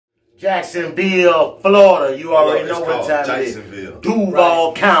Jacksonville, Florida. You already know what time it is.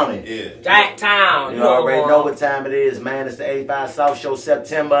 Duval County. Yeah. Jacktown. You already know what time it is, man. It's the 85 South Show,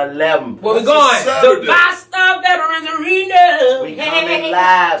 September 11th. Where we going? The Boston Veterans Arena. We coming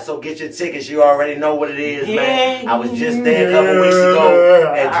live, so get your tickets. You already know what it is, man. I was just there a couple weeks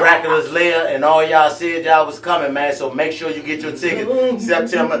ago at Dracula's Lair, and all y'all said y'all was coming, man. So make sure you get your tickets.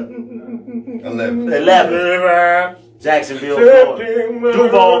 September 11th. Jacksonville, Florida.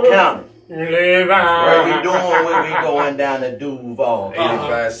 Duval County. Where we doing when we going down to Duval?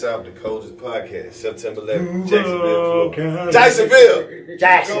 85 South, the coldest podcast. September 11th, Jacksonville, Florida.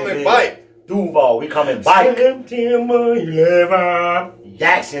 Jacksonville. Coming bike. Duval, we coming bike. September 11th.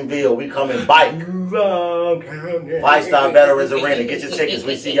 Jacksonville, we coming bike. Five-Star Veterans Arena. Get your tickets.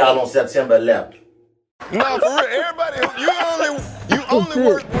 We see y'all on September 11th. No, for real, everybody, you only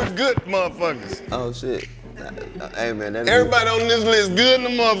work with good motherfuckers. Oh shit. Hey man, everybody on this list good in the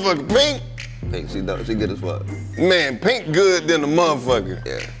motherfucker. Pink. Pink, she good as fuck. Man, Pink good than the motherfucker.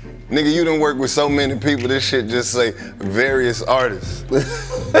 Yeah. Nigga, you done work with so many people, this shit just say various artists.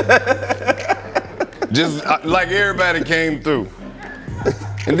 Just like everybody came through.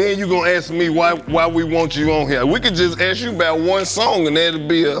 And then you gonna ask me why we want you on here. We could just ask you about one song and that'd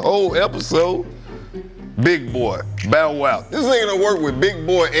be a whole episode. Big Boy, Bow Wow. This nigga done work with Big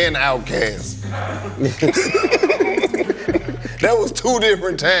Boy and Outkast. That was 2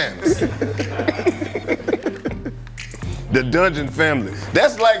 different times. The Dungeon Family.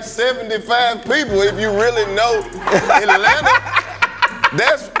 That's like 75 people if you really know Atlanta.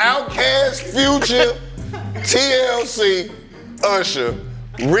 That's Outkast, Future, TLC, Usher,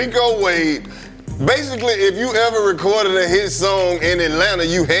 Rico Wade. Basically, if you ever recorded a hit song in Atlanta,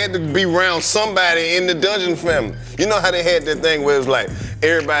 you had to be around somebody in the Dungeon Family. You know how they had that thing where it was like,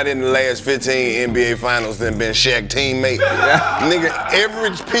 everybody in the last 15 NBA Finals done been Shaq teammate. Nigga, every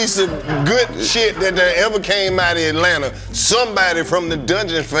piece of good shit that ever came out of Atlanta, somebody from the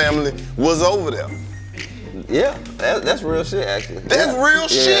Dungeon Family was over there. Yeah, that's real shit, actually. That's real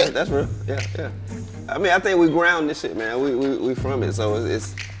shit? Yeah, that's real, yeah. I mean, I think we ground this shit, man. We from it, so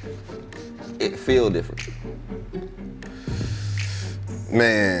it feel different.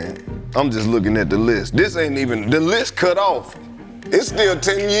 Man, I'm just looking at the list. This ain't even, the list cut off. It's still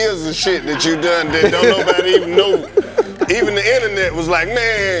 10 years of shit that you done that don't nobody even know. Even the internet was like,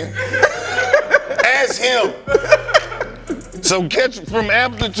 man, ask him. So catch from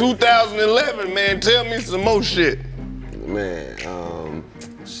after 2011, man, tell me some more shit. Man,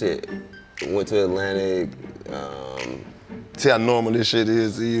 shit. Went to Atlantic, See how normal this shit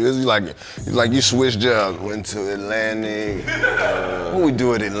is to you? It's like you switched jobs. Went to Atlantic. What we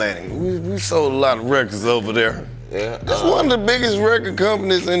do at Atlantic? We sold a lot of records over there. Yeah. That's one of the biggest record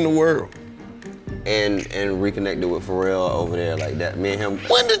companies in the world. And reconnected with Pharrell over there like that. Me and him.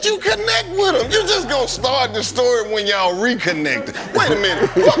 When did you connect with him? You just gonna start the story when y'all reconnected. Wait a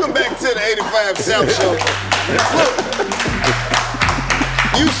minute. Welcome back to the 85 South Show. Look,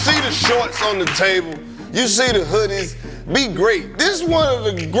 you see the shorts on the table. You see the hoodies. Be great. This is one of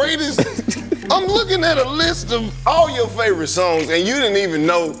the greatest. I'm looking at a list of all your favorite songs, and you didn't even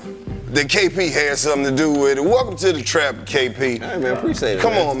know that KP had something to do with it. Welcome to the trap, KP. Hey man, appreciate it.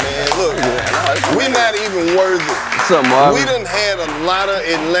 Come on, man. Look, we not even worthy. What's up, Marvin? We done had a lot of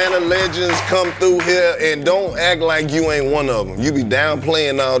Atlanta legends come through here, and don't act like you ain't one of them. You be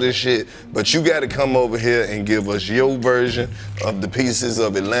downplaying all this shit, but you gotta come over here and give us your version of the pieces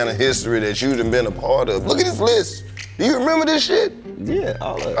of Atlanta history that you done been a part of. Look at this list. Do you remember this shit? Yeah,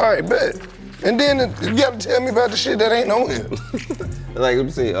 all of it. All right, bet. And then you gotta tell me about the shit that ain't on here. Like, let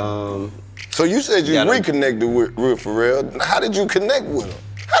me see, So you said you reconnected with Pharrell. How did you connect with him?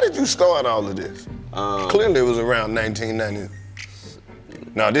 How did you start all of this? Clearly it was around 1990.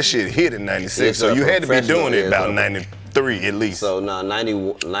 No, this shit hit in 96, yeah, so you had to be doing it about 93 at least. So,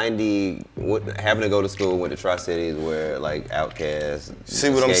 90, having to go to school, went to Tri-Cities where like Outkast. See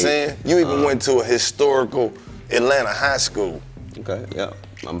what I'm saying? You even went to a historical Atlanta high school. Okay, yeah.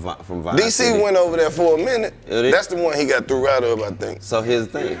 I'm from Vine DC City. went over there for a minute. That's the one he got threw out of, I think. So here's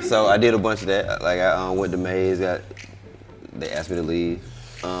the thing. So I did a bunch of that. Like I went to Maze. They asked me to leave.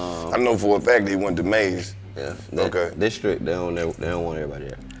 I know for a fact they went to Maze. Yeah. Okay. They're strict. They don't want everybody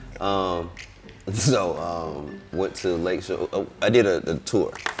there. Went to Lakeshore. I did a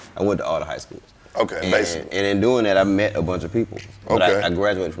tour. I went to all the high schools. Okay, basically. And in doing that, I met a bunch of people. But okay. I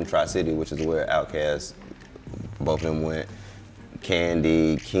graduated from Tri-City, which is where Outkast, both of them went.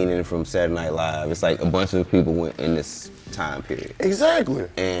 Candy, Keenan from Saturday Night Live. It's like a bunch of people went in this time period. Exactly.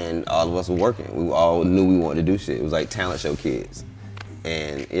 And all of us were working. We all knew we wanted to do shit. It was like talent show kids.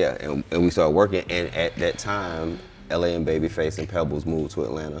 And yeah, and we started working. And at that time, LA and Babyface and Pebbles moved to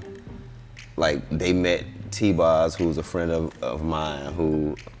Atlanta. like they met T-Boz, who's a friend of mine,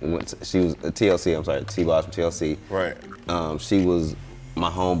 who she was a TLC. I'm sorry, T-Boz from TLC. Right. She was my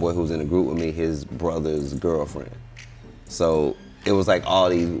homeboy who was in the group with me, his brother's girlfriend. So it was like all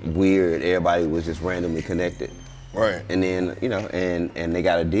these weird. Everybody was just randomly connected. Right. And then and they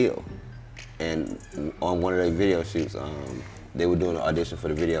got a deal. And on one of their video shoots, they were doing an audition for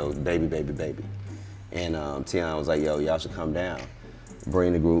the video "Baby, Baby, Baby," and Tiana was like, "Yo, y'all should come down,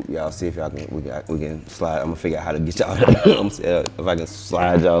 bring the group, y'all see if y'all can we can slide. I'm gonna figure out how to get y'all. If I can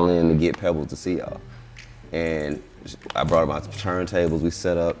slide y'all in to get Pebbles to see y'all." And I brought my turntables, we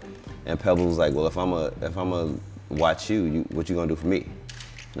set up, and Pebbles was like, "Well, if I'm a watch you, what you gonna do for me?"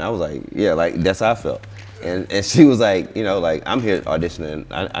 And I was like, "Yeah, like that's how I felt." And she was like, you know, like, I'm here auditioning.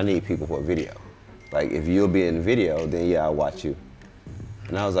 I need people for a video. Like, if you'll be in the video, then yeah, I'll watch you.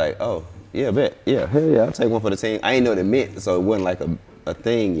 And I was like, oh, yeah, bet. Yeah, hell yeah, I'll take one for the team. I didn't know what it meant, so it wasn't like a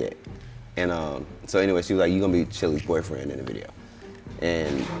thing yet. And so anyway, she was like, you're gonna be Chili's boyfriend in the video.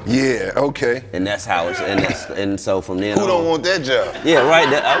 And yeah, okay. And that's how it's, and so from then Who don't want that job? Yeah, right.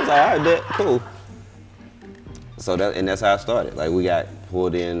 I was like, all right, bet, cool. So that's how it started. Like, we got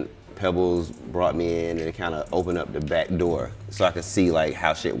pulled in. Pebbles brought me in and it kind of opened up the back door so I could see like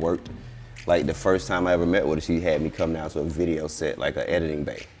how shit worked. Like the first time I ever met with her, she had me come down to a video set, like an editing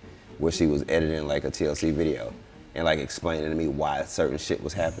bay, where she was editing like a TLC video and like explaining to me why certain shit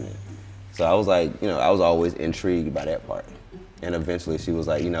was happening. So I was like, you know, I was always intrigued by that part. And eventually she was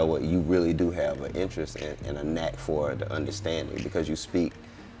like, you know what, you really do have an interest and a knack for the understanding because you speak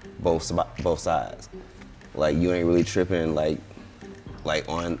both sides. Like you ain't really tripping like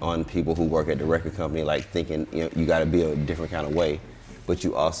on people who work at the record company, like thinking, you know, you got to be a different kind of way, but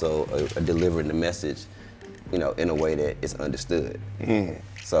you also are delivering the message, you know, in a way that it's understood. Mm.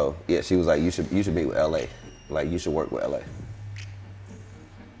 So yeah, she was like, you should meet with LA, like you should work with LA.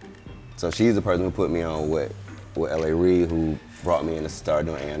 So she's the person who put me on with LA Reid, who brought me in to start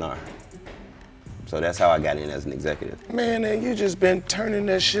doing A&R. So that's how I got in as an executive. Man, you just been turning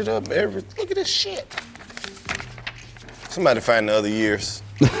that shit up look at this shit. Somebody find the other years.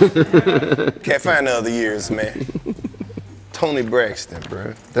 Can't find the other years, man. Tony Braxton,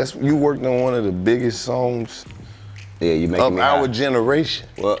 bro. You worked on one of the biggest songs of our generation.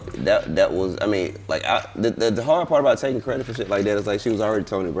 Well, that was, I mean, like, the hard part about taking credit for shit like that is like she was already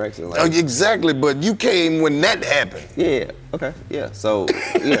Tony Braxton. Like, oh, exactly, but you came when that happened. Yeah, okay, yeah. So,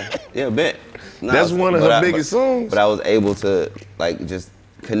 yeah, bet. No, that's one of her biggest songs. But I was able to, like, just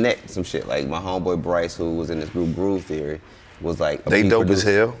connect some shit. Like my homeboy Bryce, who was in this group Groove Theory, was like they dope as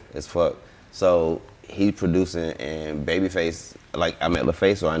hell as fuck. So he's producing and Babyface, like I'm at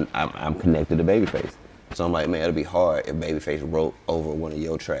LaFace, so I'm connected to Babyface. So I'm like, man, it'll be hard if Babyface wrote over one of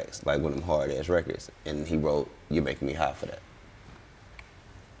your tracks, like one of them hard ass records, and he wrote "You're Making Me Hot" for that.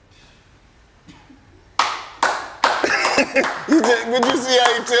 But you see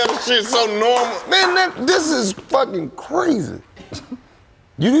how you tell the shit so normal, man. This is fucking crazy.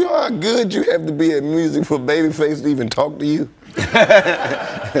 You know how good you have to be at music for Babyface to even talk to you?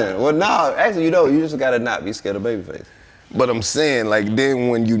 Well, no, actually, you just gotta not be scared of Babyface. But I'm saying, like, then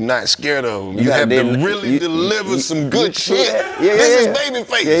when you're not scared of him, you have to really deliver some good shit. This is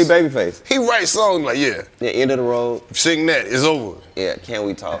Babyface. Yeah, he Babyface. He writes songs like, yeah, end of the road. Sing that, it's over. Yeah, Can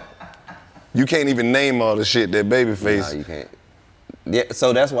We Talk? You can't even name all the shit that Babyface. No, you can't. Yeah,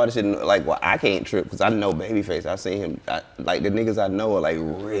 so that's why the shit, like, well, I can't trip, because I know Babyface. I seen him, like, the niggas I know are, like,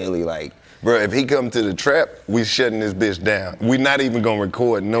 really, like. Bro, if he come to the trap, we shutting this bitch down. We not even gonna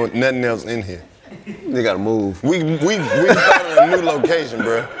record nothing else in here. They gotta move. We started a new location,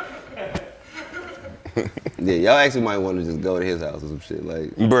 bro. Yeah, y'all actually might want to just go to his house or some shit,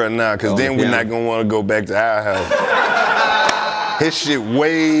 like. Bro, nah, because then we're not gonna want to go back to our house. His shit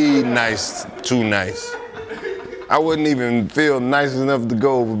way nice, too nice. I wouldn't even feel nice enough to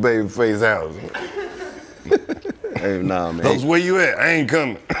go over Babyface's house. Hey, nah, man. Where you at? I ain't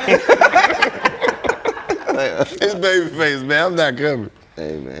coming. It's Babyface, man. I'm not coming.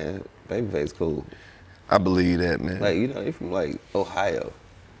 Hey, man. Babyface cool. I believe that, man. Like, you know, they from, like, Ohio.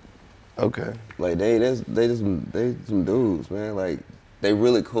 Okay. Like, they some dudes, man. Like, they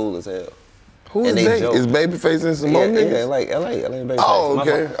really cool as hell. Who is they? Is Babyface in some more niggas? Yeah, like LA Babyface. Oh,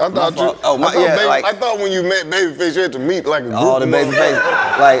 okay. I thought when you met Babyface, you had to meet like a group of the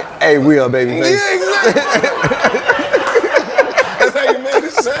Babyface. Like, hey, we are Babyface. Yeah, exactly. That's how you made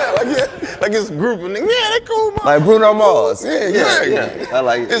it sound. Like it's a group of niggas. Yeah, they cool, man. Like Bruno Mars. Yeah, exactly. Yeah. I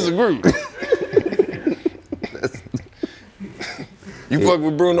like it. It's a group. You fuck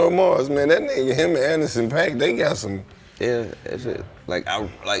with Bruno Mars, man. That nigga, him and Anderson .Paak, they got some. Yeah, that shit.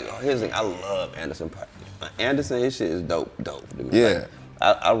 Here's the thing, I love Anderson .Paak. Anderson, his shit is dope to me. Yeah.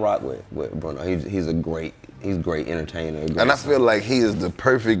 I rock with Bruno. He's a great entertainer. And I feel like he is the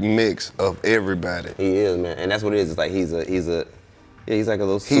perfect mix of everybody. He is, man, and that's what it is. It's like he's like a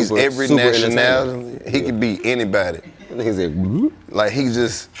little He's every nationality. He could be anybody. He's like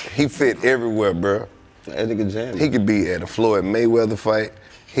he fit everywhere, bro. That nigga jam. He could be at a Floyd Mayweather fight.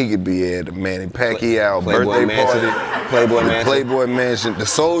 He could be at a Manny Pacquiao birthday party. Playboy Mansion, the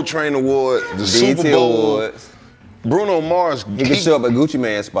Soul Train Award, the Super Bowl. Awards. Bruno Mars. He can show up at Gucci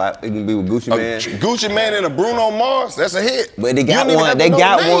Mane spot. He can be with Gucci Mane. Gucci Mane and a Bruno Mars, that's a hit. But they got one. They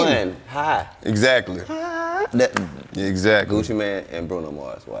got one. Hi. Exactly. Hi. Exactly. Gucci Mane and Bruno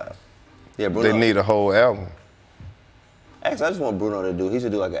Mars. Wow. Yeah, Bruno. They need a whole album. Actually, I just want Bruno to do. He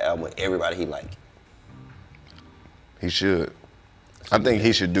should do like an album with everybody he like. He should. I think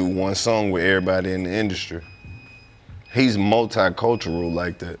he should do one song with everybody in the industry. He's multicultural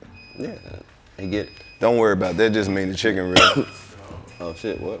like that. Yeah, he get it. Don't worry about that. Just mean the chicken real. Oh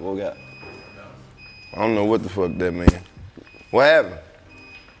shit! What we got? I don't know what the fuck that mean. What happened?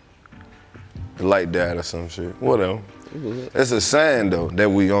 The light died or some shit. Whatever. It's a sign though that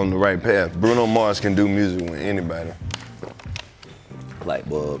we on the right path. Bruno Mars can do music with anybody. Light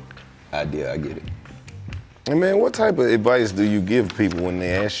bulb idea. I get it. And man, what type of advice do you give people when they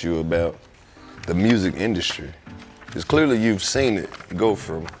ask you about the music industry? Because clearly you've seen it go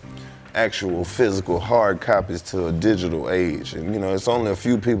from actual physical hard copies to a digital age. And you know, it's only a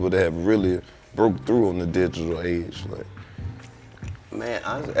few people that have really broke through on the digital age. Like, man,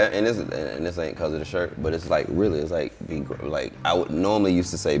 honestly, and this ain't because of the shirt, but it's like really, it's like I would normally used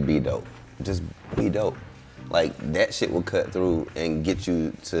to say be dope. Just be dope. Like that shit will cut through and get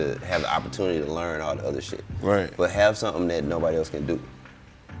you to have the opportunity to learn all the other shit. Right. But have something that nobody else can do.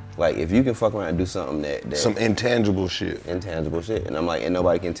 Like if you can fuck around and do something that some intangible shit. Intangible shit. And I'm like, and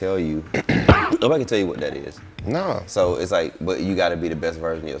nobody can tell you nobody can tell you what that is. No. So it's like, but you gotta be the best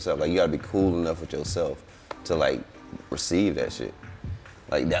version of yourself. Like you gotta be cool enough with yourself to like receive that shit.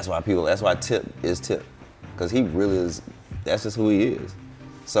 Like that's why Tip is Tip. Cause he really is, that's just who he is.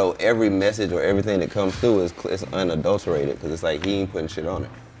 So every message or everything that comes through is unadulterated because it's like he ain't putting shit on it.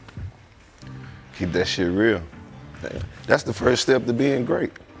 Keep that shit real. Yeah. That's the first step to being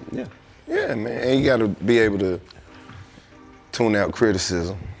great. Yeah. Yeah, man. And you gotta be able to tune out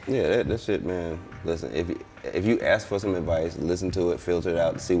criticism. Yeah, that shit, man. Listen, if you ask for some advice, listen to it, filter it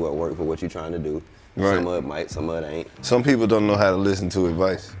out, see what worked for what you're trying to do. Right. Some of it might, some of it ain't. Some people don't know how to listen to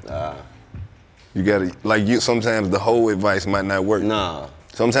advice. You gotta, sometimes the whole advice might not work. Nah.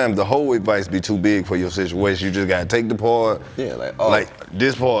 Sometimes the whole advice be too big for your situation. You just gotta take the part. Yeah, like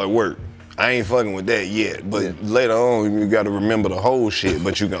this part worked. I ain't fucking with that yet. But later on, you gotta remember the whole shit.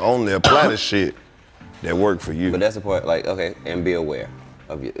 But you can only apply the shit that worked for you. But that's the part, like, okay, and be aware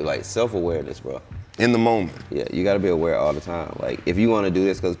of your, like, self-awareness, bro. In the moment. Yeah, you gotta be aware all the time. Like, if you wanna do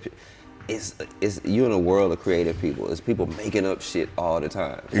this, because it's you in a world of creative people. It's people making up shit all the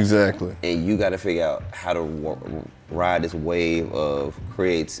time. Exactly. And you gotta figure out how to ride this wave of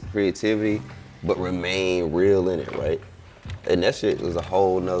creativity, but remain real in it, right? And that shit is a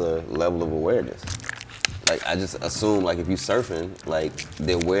whole nother level of awareness. Like, I just assume, like, if you surfing, like,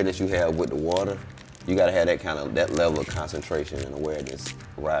 the awareness you have with the water, you gotta have that level of concentration and awareness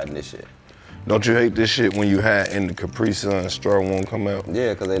riding this shit. Don't you hate this shit when you hide in the Capri Sun, straw won't come out?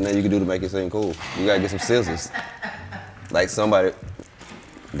 Yeah, because ain't nothing you can do to make it seem cool. You gotta get some scissors. Like somebody,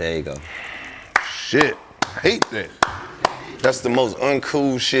 there you go. Shit, I hate that. That's the most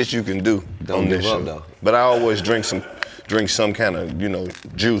uncool shit you can do. Don't on give this up, show. though. But I always drink some kind of,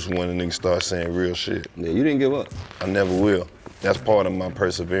 juice when a nigga start saying real shit. Yeah, you didn't give up. I never will. That's part of my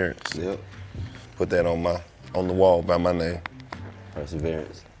perseverance. Yep. Put that on the wall by my name.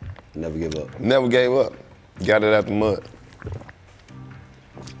 Perseverance. Never give up. Never gave up. Got it out the mud.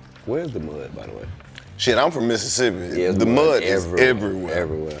 Where's the mud, by the way? Shit, I'm from Mississippi. Yeah, the mud is everywhere.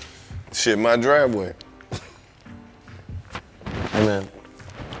 Everywhere. Shit, my driveway. Hey, man.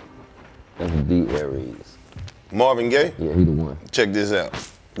 That's D. Aries. Marvin Gaye? Yeah, he the one. Check this out.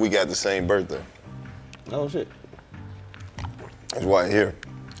 We got the same birthday. Oh, shit. That's why here.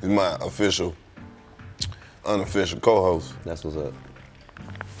 He's my unofficial co-host. That's what's up.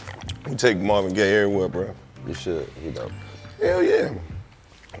 We take Marvin Gaye everywhere, bro. You should. He dope. Hell yeah.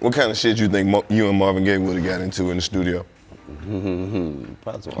 What kind of shit you think you and Marvin Gaye would have got into in the studio?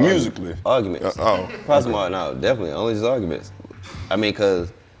 Musically. Arguments. Possible, no, definitely. Only just arguments. I mean,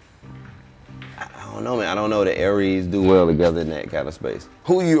 because, I don't know, man. I don't know that Aries do well together in that kind of space.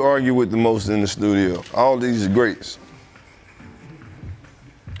 Who you argue with the most in the studio? All these greats.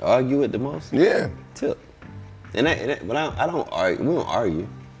 Argue with the most? Yeah. Tip. But I don't argue. We don't argue.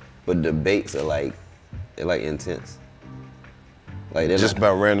 But debates are they're intense. Like just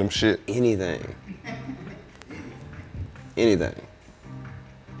about random shit. Anything. Anything.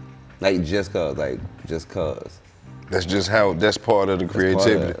 Like just cause. That's just how. That's part of the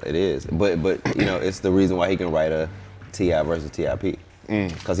creativity. It is, but you know, it's the reason why he can write a T.I. versus T.I.P.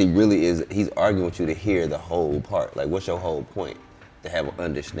 Because he really is. He's arguing with you to hear the whole part. Like, what's your whole point? To have an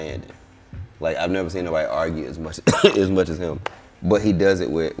understanding. Like, I've never seen nobody argue as much as him, but he does it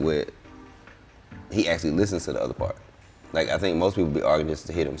with. He actually listens to the other part. Like, I think most people be arguing just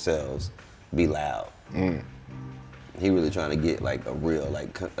to hear themselves be loud. He really trying to get like a real,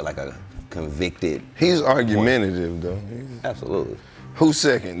 like a convicted. He's argumentative though. Absolutely. Who's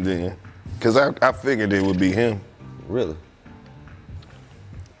second then? Cause I figured it would be him. Really?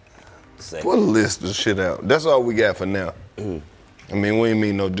 Second. Put a list of shit out. That's all we got for now. I mean, we ain't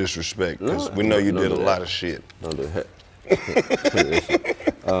mean no disrespect, cause we know you did a lot of shit. Don't do that.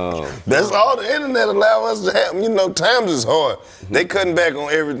 That's all the internet allow us to have. You know, times is hard. They cutting back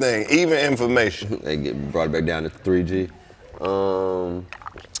on everything, even information. They get brought back down to 3G.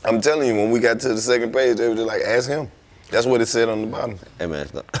 I'm telling you, when we got to the second page, they were just like, ask him. That's what it said on the bottom. Hey man,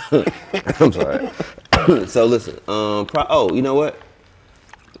 stop. I'm sorry. So listen, you know what?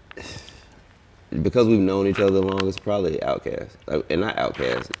 Because we've known each other long, it's probably Outkast. And not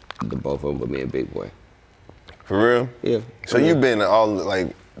Outkast, the both of them, but me and Big Boy. For real? Yeah. So you've been all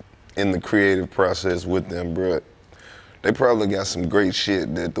like in the creative process with them, bro. They probably got some great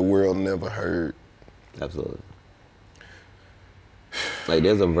shit that the world never heard. Absolutely. Like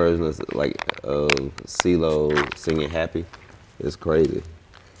there's a version of CeeLo singing "Happy." It's crazy.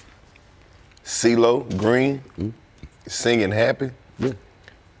 CeeLo Green singing "Happy." Yeah.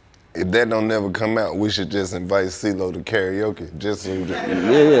 If that don't never come out, we should just invite CeeLo to karaoke. Just so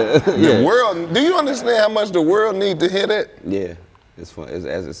The world. Do you understand how much the world need to hear that? Yeah, it's fun.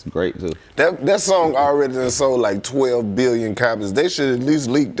 It's great too. That song already done sold like 12 billion copies. They should at least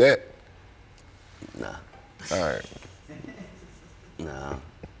leak that. Nah. All right. Nah.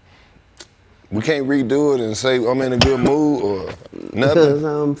 We can't redo it and say I'm in a good mood or nothing. Because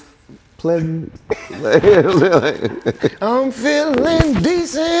I'm pleasant. I'm feeling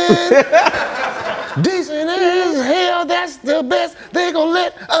decent. Decent as hell, that's the best they gon'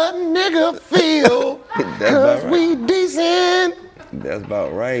 let a nigga feel. Cause we decent. That's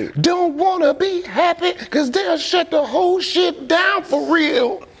about right. Don't wanna be happy, cause they'll shut the whole shit down for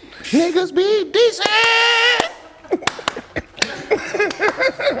real. Niggas be decent.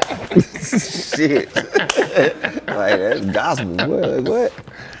 Shit. Like that's gospel. What?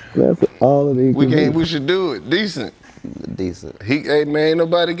 That's all of these. We should do it. Decent. Decent. Hey man, ain't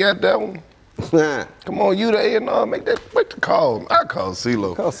nobody got that one. Come on, you the A&R, make the call. I call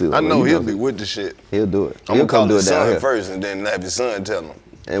CeeLo. Call CeeLo. I know he'll be with the shit. He'll do it. I'm gonna call his son first and then have his son tell him.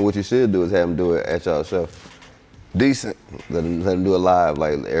 And what you should do is have him do it at y'all show. Decent. Let him do it live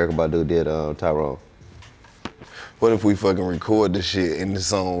like Erykah Badu did Tyrone. What if we fucking record the shit and the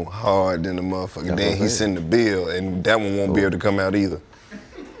song hard than the motherfucker? Then he send the bill and that one won't be able to come out either.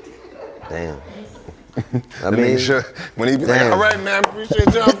 Damn. I mean, sure when he be like, all right, man, I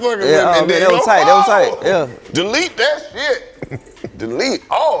appreciate y'all fucking with me. Yeah, that was tight. Yeah. Delete that shit. Delete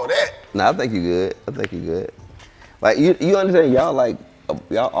all that. Nah, I think you good. Like you understand? Y'all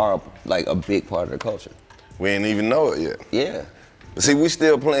are like a big part of the culture. We ain't even know it yet. Yeah. But see, we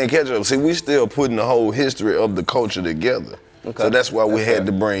still playing catch up. See, we still putting the whole history of the culture together. Okay. So that's why we had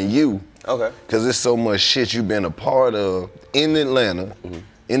to bring you. Okay. Because there's so much shit you've been a part of in Atlanta.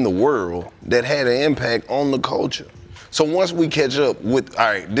 In the world that had an impact on the culture. So once we catch up with, all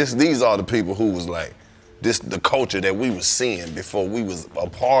right, these are the people who was like, the culture that we was seeing before we was a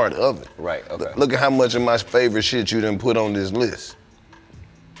part of it. Right, okay. Look at how much of my favorite shit you done put on this list.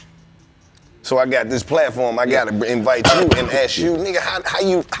 So I got this platform, I gotta invite you and ask you, nigga,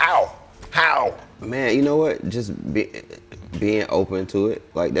 how? Man, you know what? Just being open to it,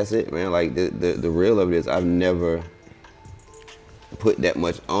 like that's it, man. Like the real of it is I've never put that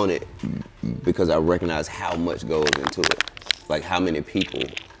much on it because I recognize how much goes into it. Like how many people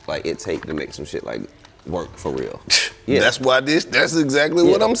like it take to make some shit like work for real. Yeah. That's exactly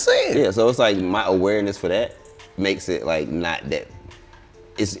what I'm saying. Yeah, so it's like my awareness for that makes it like not that,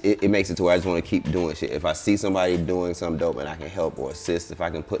 it makes it to where I just want to keep doing shit. If I see somebody doing something dope and I can help or assist, if I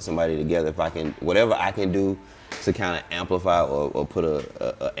can put somebody together, if I can, whatever I can do to kind of amplify or put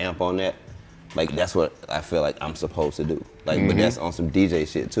a amp on that, like that's what I feel like I'm supposed to do. Like, but that's on some DJ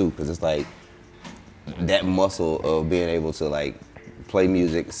shit too, because it's like that muscle of being able to like play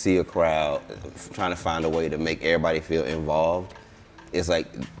music, see a crowd, trying to find a way to make everybody feel involved. It's like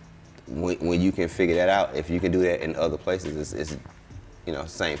when you can figure that out, if you can do that in other places, it's you know,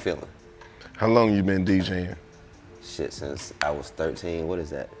 same feeling. How long you been DJing? shit since I was 13. What is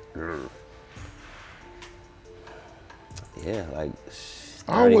that? Yeah, like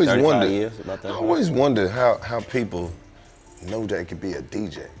 30, 35 years, about that. I always wondered how people know they could be a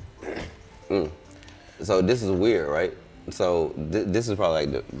DJ. So this is weird, right? So this is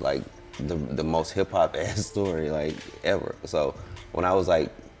probably like the most hip hop ass story like ever. So when I was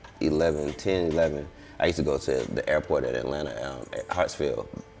like 10, 11, I used to go to the airport at Atlanta, at Hartsfield.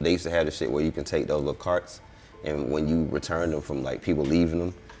 They used to have the shit where you can take those little carts, and when you return them from like people leaving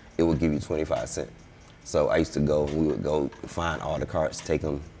them, it would give you 25 cents. So I used to go, we would go find all the carts, take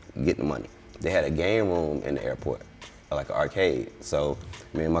them, get the money. They had a game room in the airport, like an arcade. So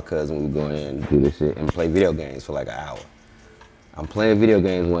me and my cousin, we would go in and do this shit and play video games for like an hour. I'm playing video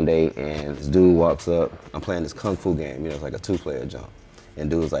games one day and this dude walks up. I'm playing this kung fu game, it's like a 2-player jump. And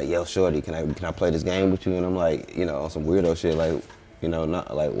dude was like, yo, shorty, can I play this game with you? And I'm like, on some weirdo shit, like,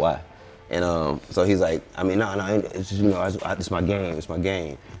 not like why? And so he's like, no, it's just, it's my game, it's my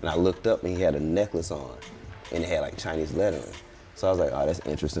game. And I looked up and he had a necklace on and it had like Chinese lettering. So I was like, oh, that's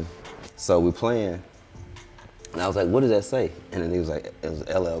interesting. So we playing and I was like, what does that say? And then he was like, it was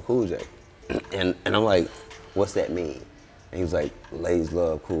LL Cool J. And I'm like, what's that mean? And he was like, ladies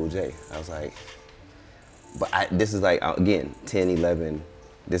love Cool J. I was like, but this is like, again, 10, 11,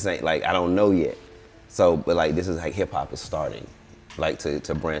 this ain't like, I don't know yet. So, but like, this is like hip hop is starting, like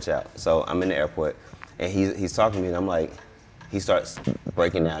to branch out. So I'm in the airport and he's talking to me and I'm like, he starts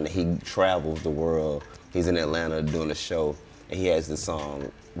breaking down that he travels the world. He's in Atlanta doing a show and he has this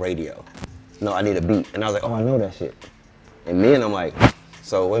song, Radio. No, I need a beat. And I was like, oh, I know that shit. And then I'm like,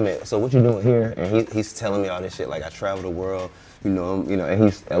 so wait a minute, so what you doing here? And he's telling me all this shit, like I travel the world, and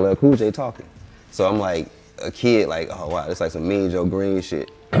he's LL Cool J talking. So I'm like a kid, like, oh wow, it's like some Mean Joe Green shit.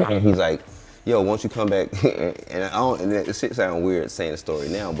 And he's like, yo, won't you come back? And this shit sound weird saying the story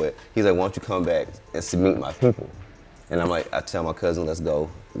now, but he's like, won't you come back and meet my people? And I'm like, I tell my cousin, let's go.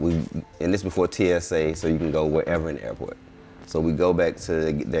 And this before TSA, so you can go wherever in the airport. So we go back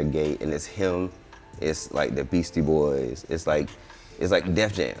to their gate, and it's him. It's like the Beastie Boys. It's like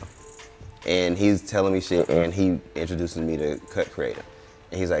Def Jam. And he's telling me shit, and he introduces me to Cut Creator.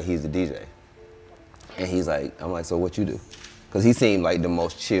 And he's like, he's the DJ. And he's like, I'm like, so what you do? Because he seemed like the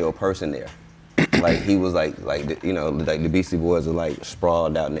most chill person there. Like he was like the Beastie Boys were like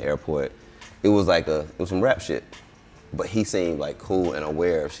sprawled out in the airport. It was some rap shit. But he seemed like cool and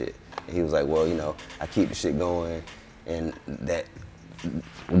aware of shit. And he was like, well, I keep the shit going, and that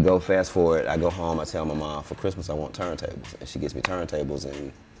we go fast forward, I go home, I tell my mom for Christmas I want turntables. And she gets me turntables,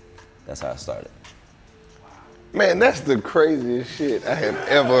 and that's how it started. Man, that's the craziest shit I have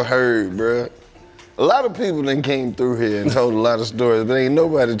ever heard, bruh. A lot of people then came through here and told a lot of stories, but ain't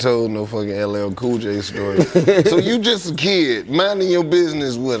nobody told no fucking LL Cool J story. So you just a kid, minding your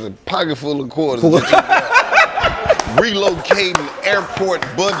business with a pocket full of quarters, relocating airport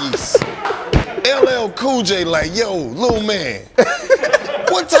buggies. LL Cool J like, yo, little man,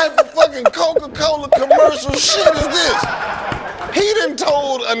 what type of fucking Coca-Cola commercial shit is this? He done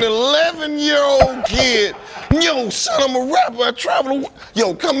told an 11-year-old kid, yo, son, I'm a rapper, I travel.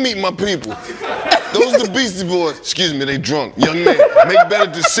 Yo, come meet my people. Those are the Beastie Boys. Excuse me, they drunk. Young man, make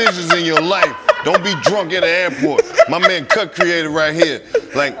better decisions in your life. Don't be drunk at the airport. My man Cut Creator right here.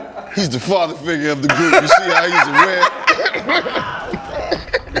 Like, he's the father figure of the group. You see how he's aware?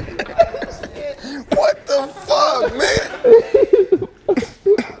 What the fuck, man?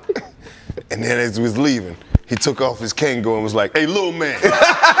 And then as he was leaving, he took off his Kango and was like, hey, little man.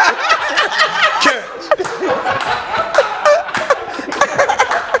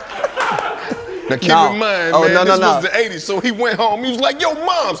 Now keep in mind, man, this was the 80s, so he went home. He was like, yo,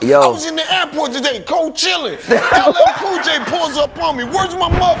 moms, I was in the airport today, cold chilling. LL Cool J pulls up on me. Where's my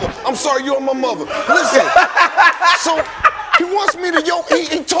mother? I'm sorry, you're my mother. Listen, so he wants me to,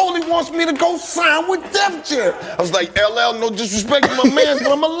 he totally wants me to go sign with Def Jam. I was like, LL, no disrespect to my man,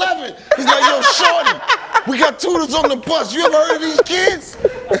 but I'm 11. He's like, yo, shorty, we got tutors on the bus. You ever heard of these kids?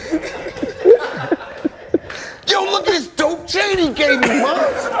 Yo, look at this dope chain he gave me, Mom.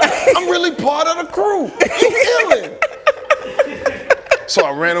 I'm really part of the crew. You feel it? So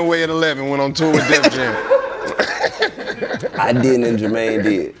I ran away at 11, went on tour with Def Jam. I didn't and Jermaine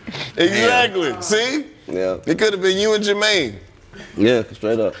did. Exactly. Yeah. See? Yeah. It could have been you and Jermaine. Yeah,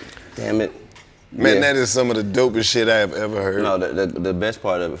 straight up. Damn it. Man, that is some of the dopest shit I have ever heard. No, the best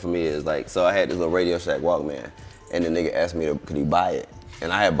part of it for me is like, so I had this little Radio Shack Walkman, and the nigga asked me, could he buy it?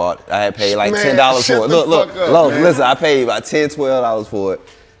 And I had paid like $10 for it. Look, listen, I paid about $10, $12 for it.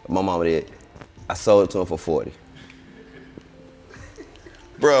 My mama did. I sold it to him for $40.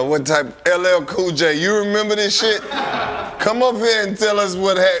 Bro, what type? LL Cool J, you remember this shit? Come up here and tell us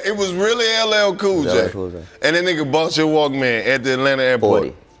what happened. It was really LL Cool J. Cool J. And that nigga bought your Walkman at the Atlanta airport.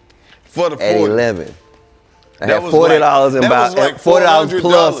 40. For the 40. At 11. I That had was $40 and that about was like $40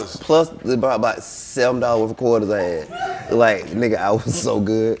 $400. plus about $7 worth of quarters I had. Like, nigga, I was so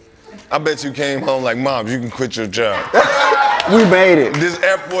good. I bet you came home like, Mom, you can quit your job. We made it. This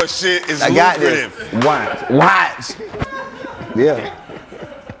airport shit is I got this. lucrative. Watch. Yeah.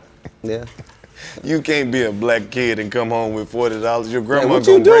 Yeah. You can't be a black kid and come home with $40. Your grandma what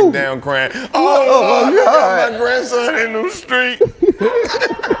you gonna do? break down crying. Oh, Lord, my God. my grandson in the street.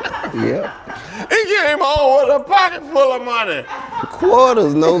 Yeah. He came home with a pocket full of money.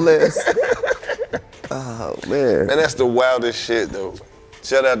 Quarters, no less. Oh, man. Man, that's the wildest shit, though.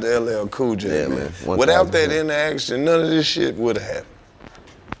 Shout out to LL Cool J, Yeah, man. Without that 1000%. interaction, none of this shit would have happened.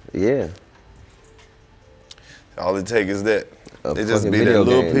 Yeah. All it takes is that. A It just fucking be that video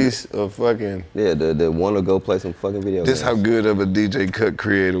little game. piece of fucking. Yeah, the want to go play some fucking video This games. how good of a DJ Cut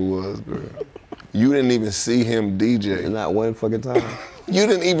creator was, bro. You didn't even see him DJ. Not one fucking time. You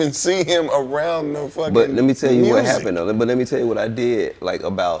didn't even see him around no fucking But let me tell you what music. happened though. But let me tell you what I did. Like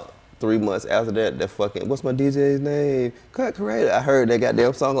about 3 months after that, that fucking what's my DJ's name? Cut Creator. I heard that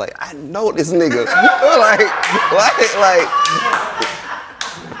goddamn song. Like I know this nigga. like.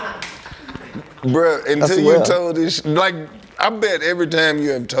 Bruh, until swear. you told this, like, I bet every time you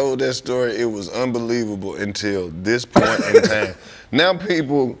have told that story, it was unbelievable until this point in time. Now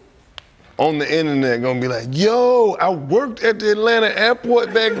people on the internet gonna be like, yo, I worked at the Atlanta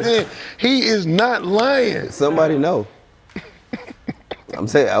airport back then. He is not lying. Somebody know. I'm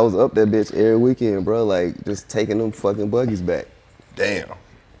saying I was up that bitch every weekend, bro. Like just taking them fucking buggies back. Damn,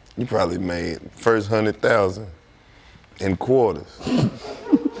 you probably made first 100,000 in quarters.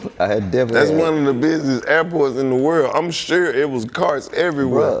 I had definitely. That's one of the busiest airports in the world. I'm sure it was carts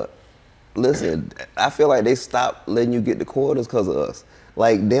everywhere. Bruh, listen, I feel like they stopped letting you get the quarters because of us.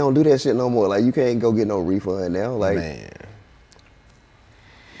 Like, they don't do that shit no more. Like, you can't go get no refund now. Like, Man,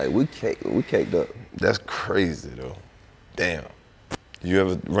 like we caked up. that's crazy though. Damn. You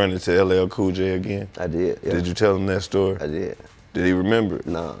ever run into LL Cool J again? I did. Yeah. Did you tell him that story? I did. Did he remember it?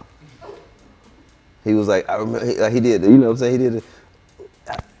 Nah. He was like, I remember, he did. You know what I'm saying? He did it.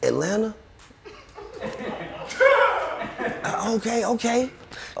 Atlanta? Okay.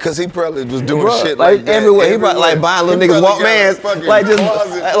 Cause he probably was doing Bruh, shit like like that everywhere. He probably like buying little He niggas probably got a Walkmans, fucking like just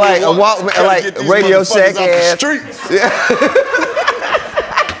closet full like a of Walkman, trying to like get these Radio motherfuckers Shack off the ass. streets.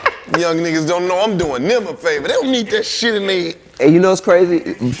 Yeah. Young niggas don't know I'm doing them a favor. They don't need that shit in their. And you know what's crazy?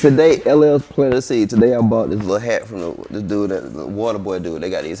 Today, LL's planting a seed. Today I bought this little hat from the dude, the water boy dude. They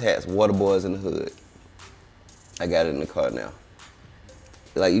got these hats, water boys in the hood. I got it in the car now.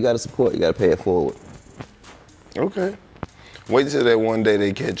 Like, you gotta support, you gotta pay it forward. Okay. Wait till that one day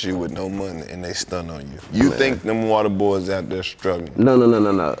they catch you with no money and they stun on you. You think them water boys out there struggling. No.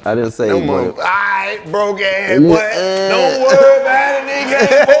 I didn't say Them boy. alright, broke ass boy. Don't worry about it, nigga.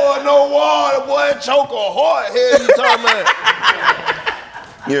 Ain't pouring no water, boy. Choke a heart. Hell you talking about?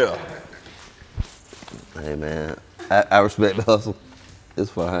 Yeah. Hey man, I respect the hustle.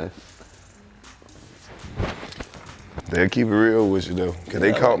 It's fine. They'll keep it real with you though. Cause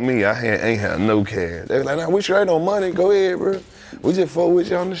they caught me, I ain't had no cash. They was like, nah, we straight on money, go ahead, bro. We just fuck with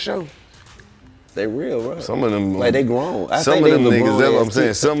you on the show. They real, bro. Some of them, Like they grown. I some think of them they niggas, that's what I'm grown-ass saying.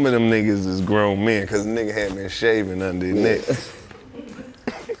 kids. Some of them niggas is grown men, cause the nigga had been shaving under his neck.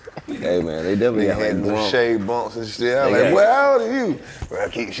 Hey man, they definitely Nigga got had like them grown. shave bumps and shit. I was They like, got- well, how old are you? Bro,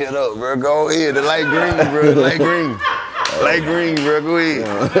 keep shut up, bro. Go ahead. The light green, bro. Light green. Light green, bro. Go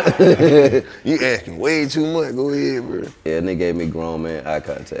ahead. You asking way too much. Go ahead, bro. Yeah, and they gave me grown man eye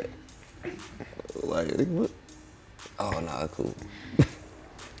contact. Like, what? Oh nah, cool.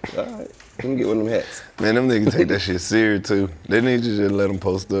 All right, let me get one of them hats. Man, them niggas take that shit serious too. They need to just let them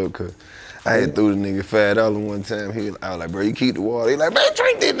post up, cause I had threw the nigga $5 one time. I was like, bro, you keep the water. He like, man,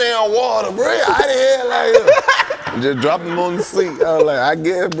 drink this damn water, bro. I didn't like and just drop him on the seat. I was like, I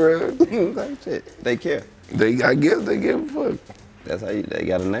guess, bro. Like shit, they care. I guess they give a fuck. That's how they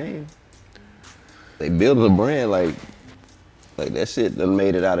got a name. They built a brand like that shit done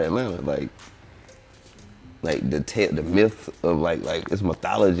made it out of Atlanta. Like the myth of like it's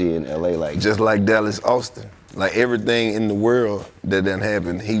mythology in LA. Like Just like Dallas Austin. Like everything in the world that done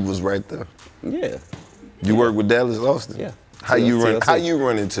happened, he was right there. yeah, You work with Dallas Austin? Yeah. How you run? TLC. How you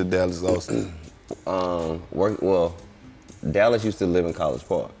run into Dallas Austin? well, Dallas used to live in College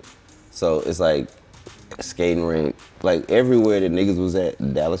Park, so it's like a skating rink. Like everywhere that niggas was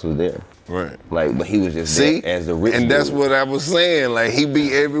at, Dallas was there. Right. Like, but he was just See, there as the rich and that's dude. what I was saying. Like he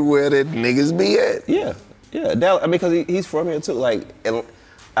be everywhere that niggas be at. Yeah, Dallas. I mean, cause he's from here too. Like,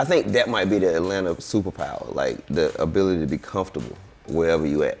 I think that might be the Atlanta superpower, like the ability to be comfortable wherever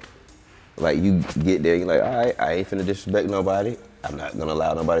you at. Like you get there, you're like, all right, I ain't finna disrespect nobody. I'm not gonna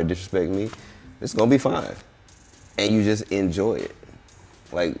allow nobody to disrespect me. It's gonna be fine. And you just enjoy it.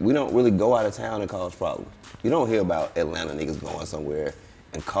 Like, we don't really go out of town and cause problems. You don't hear about Atlanta niggas going somewhere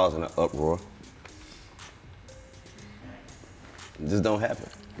and causing an uproar. It just don't happen.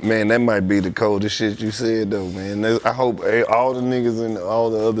 Man, that might be the coldest shit you said though, man. I hope all the niggas in all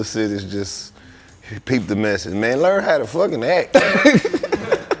the other cities just peep the message. Man, learn how to fucking act.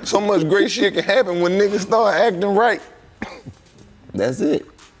 So much great shit can happen when niggas start acting right. That's it.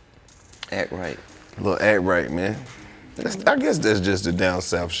 Act right. Look, act right, man. I guess that's just the down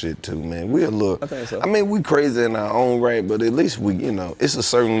south shit too, man. We a little, I think so. I mean, we crazy in our own right, but at least we, you know, it's a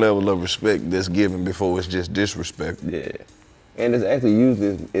certain level of respect that's given before it's just disrespect. Yeah. And it's actually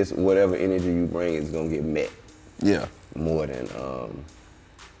usually it's whatever energy you bring is gonna get met. Yeah. More than,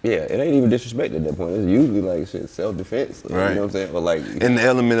 yeah, it ain't even disrespect at that point. It's usually like shit, self-defense. Right. You know what I'm saying? But like, And the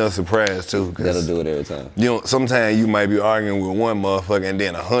element of surprise too. that'll do it every time. You know, sometimes you might be arguing with one motherfucker and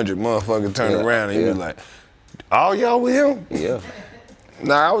then 100 motherfuckers turn around and you be like, all y'all with him? Yeah.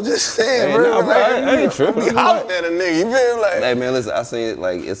 Nah, I was just saying, Hey, bro. nah, bro, I ain't tripping. We hollering at a nigga, you feel me? Like, Hey man, listen, I seen it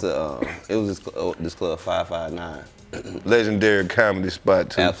like it's a, it was this club 559. legendary comedy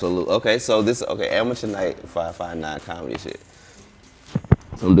spot too. Absolutely. Okay, so this amateur night 559 comedy shit.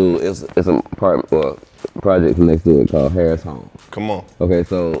 Some dude, it's a project next to it called Harris Home. Come on. Okay,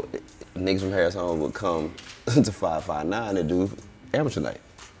 so niggas from Harris Home would come to 559 and do amateur night.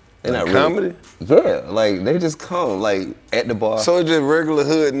 They're Like not comedy? Really, yeah, like they just come like at the bar. So it's just regular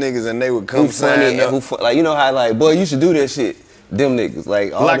hood niggas and they would come who funny sign and up. like you know how like boy you should do that shit. Them niggas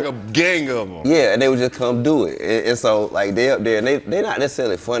like all Like a gang of them. yeah, and they would just come do it. And so like they up there and they not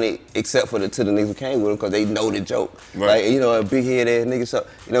necessarily funny except for to the niggas who came with them because they know the joke. Right. Like you know a big head ass nigga, so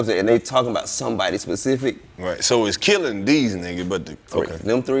you know what I'm saying. And they talking about somebody specific. Right. So it's killing these niggas, but the okay.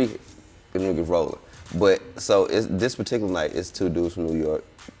 Them three, them niggas rolling. But so it's this particular night. It's two dudes from New York.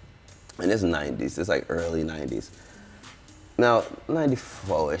 And it's 90s, it's like early 90s. Now,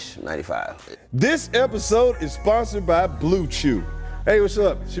 94-ish, 95. This episode is sponsored by Blue Chew. Hey, what's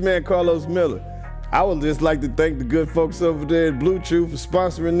up? It's your man Karlous Miller. I would just like to thank the good folks over there at Blue Chew for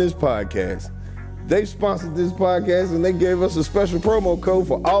sponsoring this podcast. They sponsored this podcast and they gave us a special promo code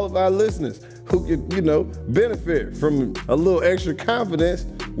for all of our listeners who could, you know, benefit from a little extra confidence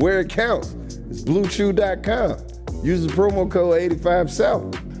where it counts. It's BlueChew.com. Use the promo code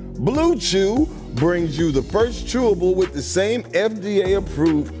 85South. Blue Chew brings you the first chewable with the same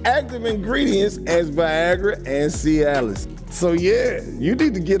FDA-approved active ingredients as Viagra and Cialis. So yeah, you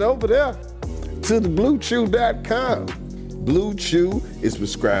need to get over there to the BlueChew.com. Blue Chew is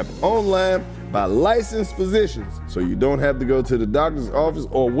prescribed online by licensed physicians, so you don't have to go to the doctor's office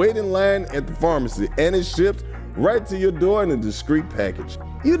or wait in line at the pharmacy, and it ships right to your door in a discreet package.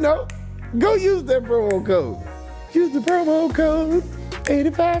 You know, go use that promo code. Use the promo code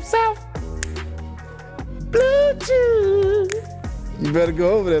 85 South. Blue Chew. You better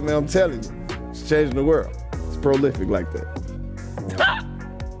go over there, man. I'm telling you. It's changing the world. It's prolific like that.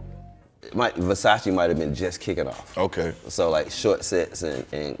 Versace might have been just kicking off. Okay. So like short sets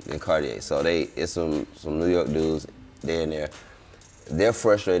and Cartier. So it's some New York dudes, they're in there. They're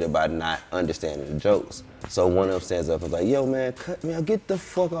frustrated by not understanding the jokes. So one of them stands up and is like, yo man, cut me out, get the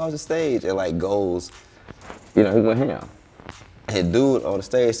fuck off the stage. And like goes, you know, he went ham. And dude on the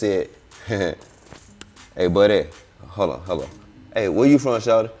stage said, hey buddy, hold on. Hey, where you from,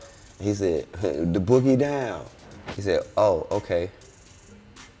 shawty? He said, the boogie down. He said, oh, okay.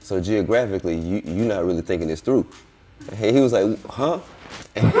 So geographically, you're not really thinking this through. And he was like, huh?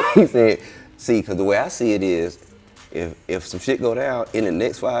 And he said, see, because the way I see it is, if some shit go down in the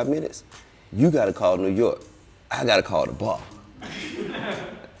next 5 minutes, you gotta call New York. I gotta call the bar.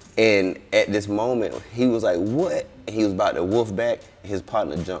 And at this moment, he was like, what? And he was about to wolf back, his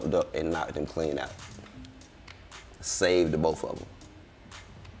partner jumped up and knocked him clean out. Saved the both of them.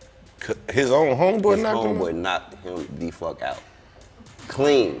 His own homeboy His knocked him out? homeboy knocked him the fuck out.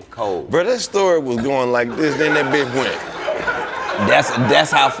 Clean, cold. Bro, that story was going like this, then that bitch went.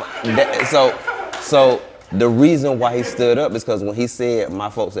 That's how, so the reason why he stood up is because when he said my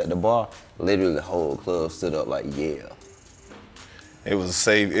folks at the bar, literally the whole club stood up like, yeah. It was a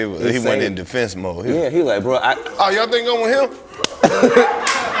save, he went in defense mode. Yeah, he was like, bro, oh, y'all think I'm with him?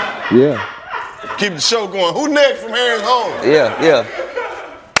 Yeah. Keep the show going. Who next from Harris Home? Yeah.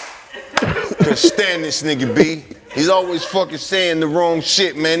 Couldn't stand this nigga B. He's always fucking saying the wrong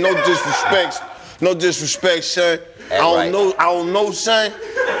shit, man. No disrespect, son. I don't know, son.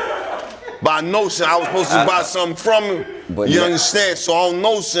 But I know, son, I was supposed to buy something from him. But you understand? So I don't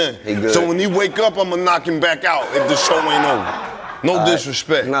know, son. So when he wake up, I'ma knock him back out if the show ain't over. No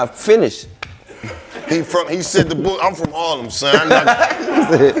disrespect. Nah, finish. He said the book. I'm from Harlem, son.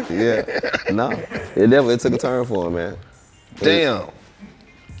 Yeah. No. It took a turn for him, man. Damn.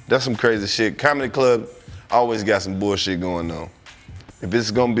 That's some crazy shit. Comedy Club always got some bullshit going on. If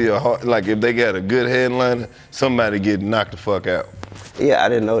it's gonna be if they got a good headliner, somebody get knocked the fuck out. Yeah, I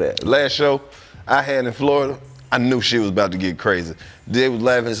didn't know that. Last show I had in Florida, I knew shit was about to get crazy. They was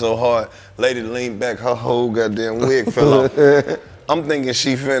laughing so hard, lady leaned back, her whole goddamn wig fell off. I'm thinking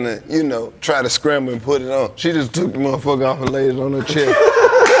she finna, try to scramble and put it on. She just took the motherfucker off and laid it on her chest.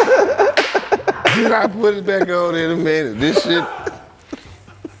 Did I put it back on in a minute? This shit.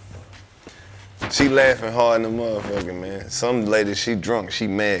 She laughing hard in the motherfucker, man. Some lady, she drunk, she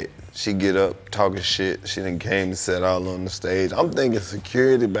mad. She get up, talking shit. She done came and sat all on the stage. I'm thinking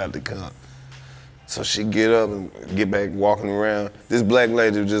security about to come. So she get up and get back walking around. This black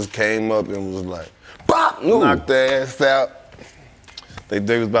lady just came up and was like, bop, knocked their ass out.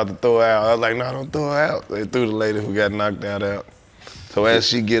 They was about to throw her out. I was like, no, don't throw her out. They threw the lady who got knocked out. So as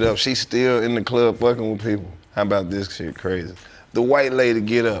she get up, she still in the club fucking with people. How about this shit crazy? The white lady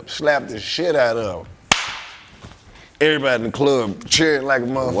get up, slap the shit out of her. Everybody in the club cheering like a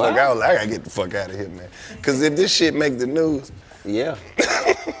motherfucker. Wow. I was like, I gotta get the fuck out of here, man. Cause if this shit make the news. Yeah.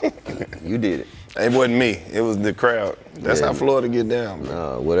 You did it. It wasn't me, it was the crowd. That's how Florida get down,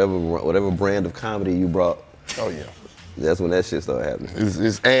 man. Whatever brand of comedy you brought. Oh yeah. That's when that shit started happening.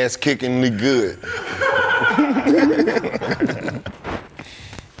 It's ass-kickingly good.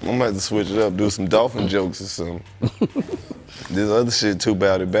 I'm gonna have to switch it up, do some dolphin jokes or something. This other shit too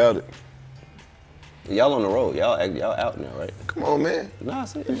about it. Y'all on the road. Y'all out now, right? Come on, man. Nah, I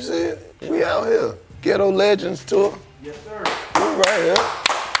see it. You see it? Yeah. We out here. Ghetto Legends tour. Yes, sir. We right here.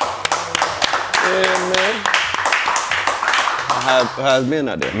 Yeah, man. How's it been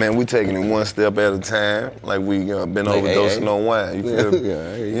out there? Man, we taking it one step at a time. Like we been overdosing on wine. You feel me?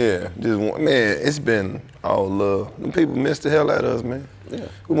 Yeah. Just one, man, it's been all love. Them people missed the hell out of us, man. Yeah.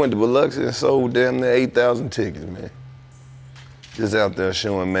 We went to Biloxi and sold damn near 8,000 tickets, man. Just out there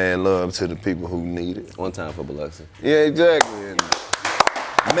showing mad love to the people who need it. One time for Biloxi. Yeah, exactly. And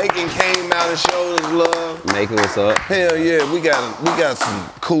Macon came out and showed us love. Macon, what's up? Hell yeah, we got some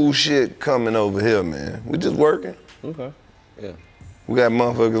cool shit coming over here, man. We just working. Okay. Yeah. We got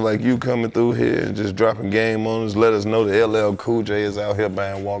motherfuckers like you coming through here and just dropping game on us. Let us know the LL Cool J is out here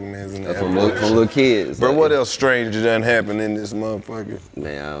buying Walkmans and from little kids. Bro, what else strange done happened in this motherfucker?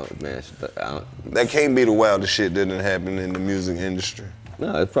 Man, I don't. That can't be the wildest shit that done happened in the music industry.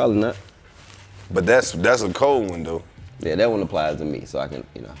 No, it's probably not. But that's a cold one though. Yeah, that one applies to me, so I can,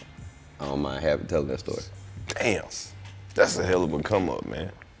 I don't mind having telling that story. Damn, that's a hell of a come up,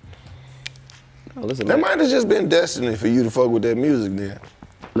 man. No, listen, that might have just been destiny for you to fuck with that music then.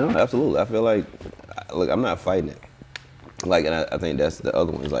 No, absolutely. I feel like, look, I'm not fighting it. Like, and I think that's the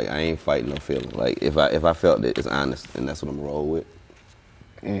other one. It's like, I ain't fighting no feeling. Like, if I felt it, it's honest, and that's what I'm gonna roll with.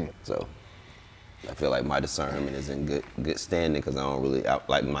 So, I feel like my discernment is in good standing because I don't really,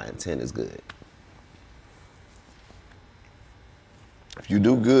 like my intent is good. If you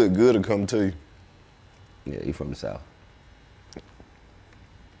do good will come to you. Yeah, you from the South.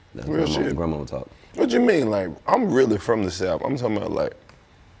 That's real shit. Grandmama talk. What you mean? Like, I'm really from the South. I'm talking about like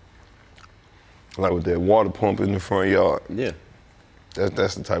with that water pump in the front yard. Yeah.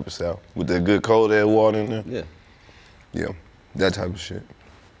 That's the type of South. With that good cold air water in there. Yeah. Yeah, that type of shit.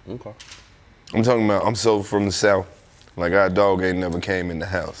 Okay. I'm talking about, I'm so from the South, like our dog ain't never came in the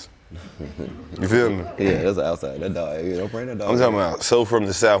house. You feel me? Yeah, that's outside. That dog, don't bring that dog. I'm talking about so from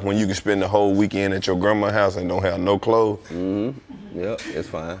the South when you can spend the whole weekend at your grandma's house and don't have no clothes. Yep, it's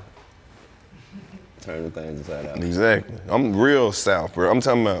fine. Turn the things inside out. Exactly. I'm real South, bro. I'm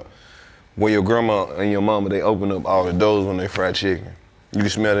talking about where your grandma and your mama, they open up all the doors when they fry chicken. You can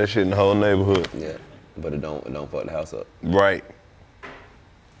smell that shit in the whole neighborhood. Yeah, but it don't fuck the house up. Right.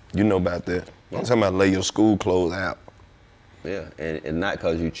 You know about that. I'm talking about lay your school clothes out. Yeah, and not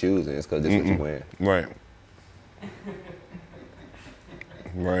because you choosing, it's because this what you wearing. Right.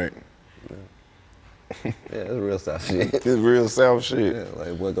 Right. Yeah, it's real South shit. It's real South shit. Yeah,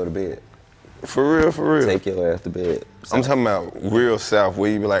 like, boy, go to bed. For real, for real. Take your ass to bed. South. I'm talking about real South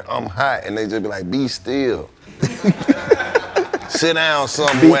where you be like, I'm hot, and they just be like, be still. Sit down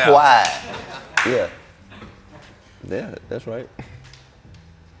somewhere. Be quiet. Yeah. Yeah, that's right.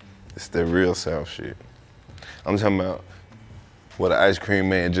 It's the real South shit. I'm talking about where the ice cream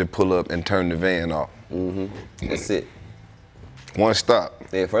man just pull up and turn the van off. That's it. One stop.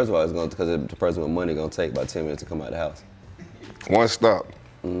 Yeah, first of all, it's because the person with money gonna take about 10 minutes to come out of the house. One stop.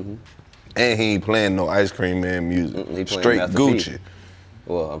 And he ain't playing no Ice Cream Man music. He Straight Master Gucci. P.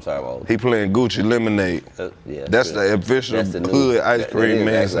 Well, I'm sorry about He playing Gucci Lemonade. yeah, that's the official hood Ice Cream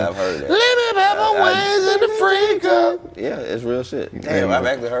Man. Actually, I've heard that. Lemon pepper wings in the free cup. Yeah, it's real shit. Damn, I've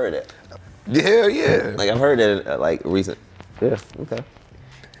actually heard that. Hell yeah. Like I've heard that like recent. Yeah. Okay.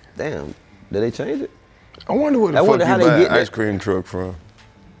 Damn. Did they change it? I wonder where the fuck you buy an ice cream truck from.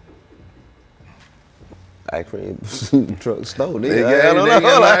 Ice cream truck store,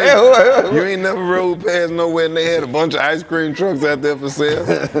 nigga. You ain't never rode past nowhere and they had a bunch of ice cream trucks out there for sale.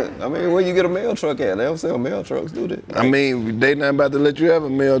 I mean, where you get a mail truck at? They don't sell mail trucks, do they? I mean, they not about to let you have a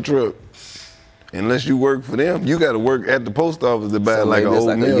mail truck. Unless you work for them. You got to work at the post office to buy so like an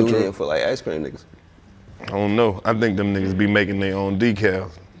old mail truck. For like ice cream niggas. I don't know. I think them niggas be making their own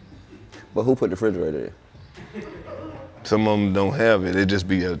decals. But who put the refrigerator in? Some of them don't have it. It just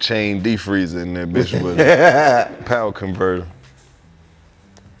be a chain defreezer in that bitch with a power converter.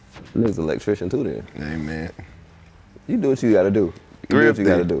 Niggas electrician too then. Hey man. You do what you gotta do. You do what you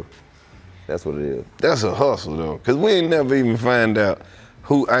gotta do. That's what it is. That's a hustle though. Cause we ain't never even find out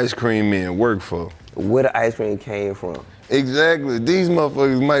who Ice Cream Man work for. Where the ice cream came from. Exactly. These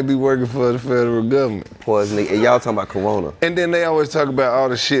motherfuckers might be working for the federal government. Poison, and y'all talking about Corona. And then they always talk about all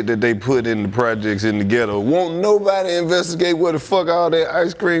the shit that they put in the projects in the ghetto. Won't nobody investigate where the fuck all that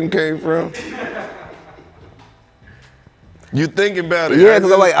ice cream came from? You think about it. Yeah,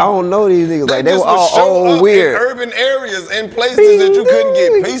 because I'm like, I don't know these niggas. Like, they were all weird. In urban areas and places that you couldn't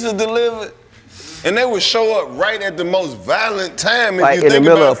get pieces delivered. And they would show up right at the most violent time. If like you in think the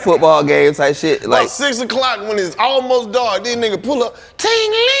middle about of a football game type shit. Like about 6 o'clock when it's almost dark, these niggas pull up,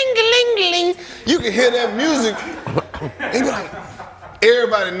 ting-ling-a-ling-a-ling. You can hear that music. They be like,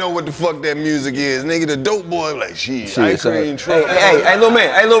 everybody know what the fuck that music is. Nigga, the dope boy like, shit, ice cream truck. Hey, little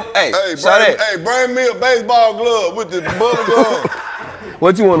man, hey, bring me a baseball glove with the bubble glove.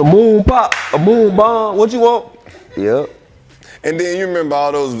 What you want, a moon pop, a moon bomb? What you want? Yep. And then you remember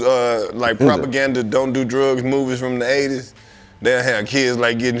all those like propaganda, don't do drugs movies from the 80s? They'll have kids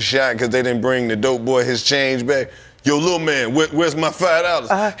like getting shot because they didn't bring the dope boy his change back. Yo, little man, where's my $5?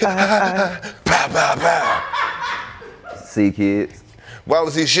 Pow, pow, pow. See, kids. Why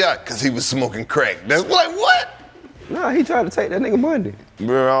was he shot? Because he was smoking crack. That's like, what? No, he tried to take that nigga money.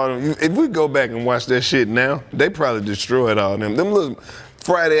 Bro, if we go back and watch that shit now, they probably destroyed all them. Them little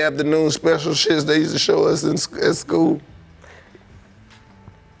Friday afternoon special shits they used to show us at school.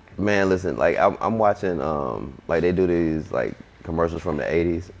 Man, listen, like I'm watching, like they do these like commercials from the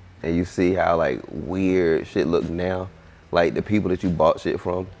 80s, and you see how like weird shit look now. Like the people that you bought shit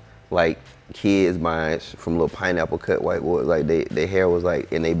from, like kids buying from little pineapple cut white boys, like their hair was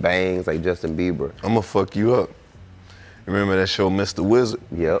like, and they bangs like Justin Bieber. I'm gonna fuck you up. Remember that show, Mr. Wizard?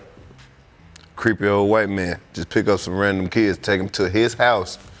 Yep. Creepy old white man. Just pick up some random kids, take them to his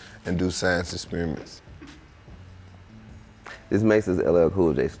house, and do science experiments. This makes this LL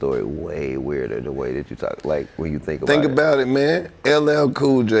Cool J story way weirder the way that you talk, like when you think about it. Think about it, man. LL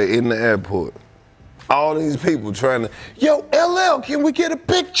Cool J in the airport. All these people trying to, yo, LL, can we get a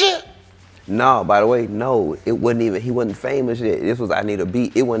picture? No, by the way, no, it wasn't even, he wasn't famous yet. This was I Need a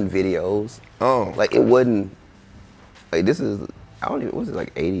Beat. It wasn't videos. Oh. Like it wasn't, like this is, I don't even, what was it,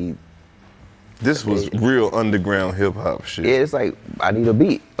 like 80? This was real underground hip hop shit. Yeah, it's like, I Need a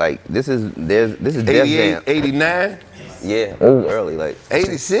Beat. Like this is Def 88, Jam. 89? Yeah, it was early, like.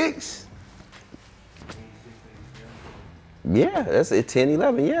 86? Yeah, that's it, 10,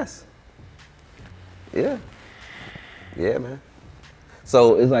 11, yes. Yeah. Yeah, man.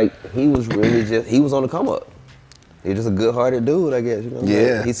 So it's like, he was really just, he was on the come up. He was just a good hearted dude, I guess, you know?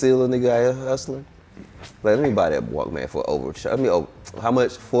 Yeah. Like, he still a nigga out here hustling. Like, let me buy that Walkman for how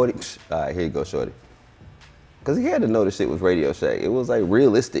much? 40? All right, here you go, shorty. Because he had to know the shit was Radio Shack. It was like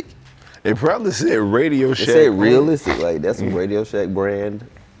realistic. It probably said Radio Shack. It said realistic, like that's a Radio Shack brand,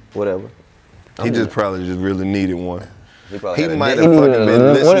 whatever. He just probably just really needed one. He might have fucking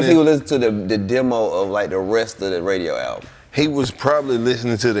been listening. What if he would listen to the demo of like the rest of the radio album? He was probably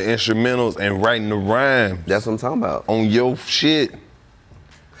listening to the instrumentals and writing the rhyme. That's what I'm talking about. On your shit.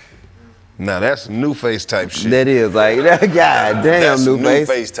 Now that's some New Face type shit. That is like that. God damn, that's New Face.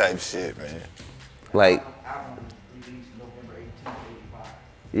 New Face type shit, man. Like.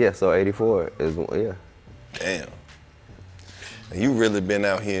 Yeah, so 84 is, yeah. Damn. You really been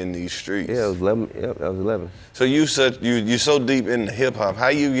out here in these streets. Yeah, it was 11. Yep, that was 11. So you so deep in the hip hop. How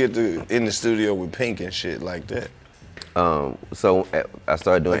you get in the studio with Pink and shit like that? So I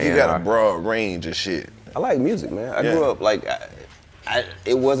started doing. Like you got a broad range of shit. I like music, man. I grew up like,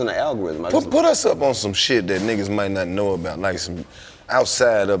 it wasn't an algorithm. Put us up on some shit that niggas might not know about, like some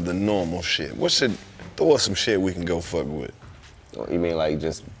outside of the normal shit. Throw us some shit we can go fuck with. You mean like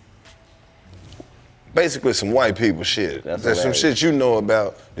just Basically some white people shit. There's some shit you know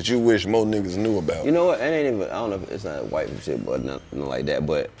about that you wish more niggas knew about. You know what? It ain't even, I don't know if it's not white people shit, but nothing like that,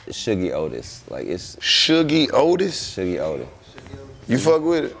 but Shuggy Otis. Like it's... Shuggy Otis? Shuggy Otis. You fuck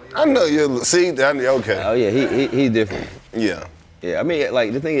with it? I know you see, okay. Oh yeah, he different. Yeah. Yeah, I mean,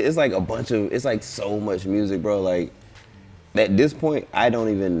 like the thing is, it's like a bunch of, it's like so much music, bro. Like at this point, I don't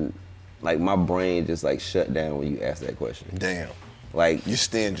even, like my brain just like shut down when you ask that question. Damn. Like you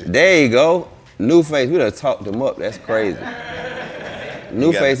stingy. There you go. New Face, we done talked him up. That's crazy.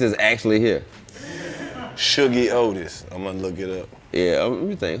 New Face is actually here. Shuggy Otis. I'm gonna look it up. Yeah, let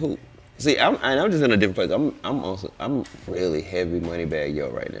me think. Who? See, I'm just in a different place. I'm really heavy Moneybag Yo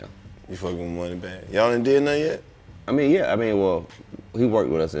right now. You fucking with Moneybag? Y'all ain't did nothing yet? I mean, yeah. I mean, well, he worked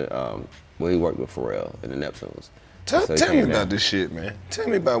with us at he worked with Pharrell in the Neptunes. Tell me about this shit, man. Tell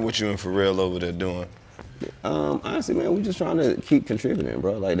me about what you and Pharrell over there doing. Honestly, man, we just trying to keep contributing,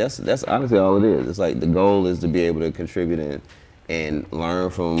 bro. Like that's honestly all it is. It's like the goal is to be able to contribute and learn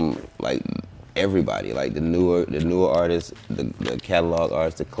from like everybody, like the newer artists, the catalog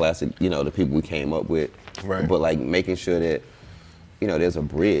artists, the classic, you know, the people we came up with. Right. But like making sure that, you know, there's a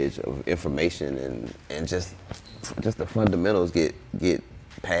bridge of information and just the fundamentals get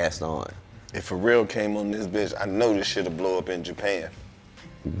passed on. If Pharrell came on this bitch, I know this shit'll blow up in Japan.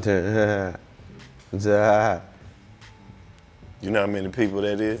 You know how many people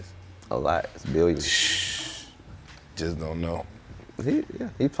that is? A lot. It's billions. Just don't know.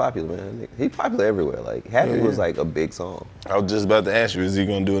 He's popular, man. He's popular everywhere. Like Happy was like a big song. I was just about to ask you, is he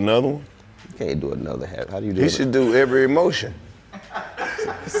gonna do another one? You can't do another Happy. How do you do it? He should do Every Emotion.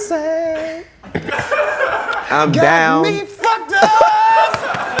 Say I'm down. Got me fucked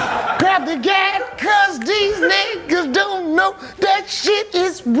up. Grab the gas, cause these niggas don't know that shit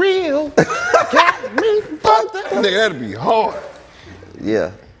is real. Got me fucked up. Nigga, that'd be hard.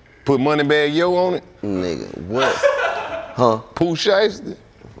 Yeah. Put Moneybag Yo on it. Nigga, what? Huh? Pooh Shiesty.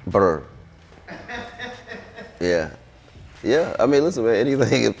 Brr. Yeah. Yeah, I mean, listen, man,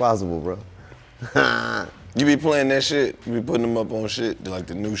 anything is possible, bro. You be playing that shit? You be putting them up on shit, like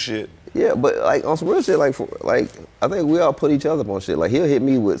the new shit? Yeah, but like on some real shit, like I think we all put each other up on shit. Like he'll hit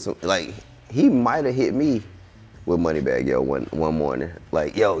me with some, like he might have hit me with Moneybag Yo one morning.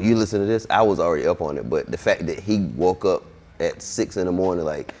 Like, yo, you listen to this? I was already up on it, but the fact that he woke up at 6 in the morning,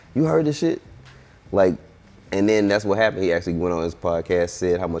 like, you heard this shit? Like, and then that's what happened. He actually went on his podcast,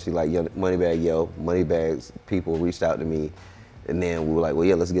 said how much he liked Moneybag Yo. Moneybag's people reached out to me, and then we were like, well,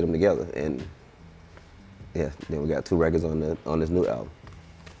 yeah, let's get them together. And yeah, then we got 2 records on this new album.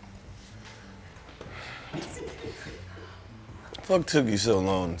 Fuck took you so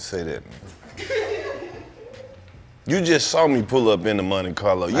long to say that, man? You just saw me pull up in the Monte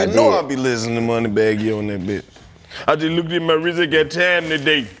Carlo. You know I'll be listening to Moneybag Yo on that bitch. I just looked at my wrist, I got time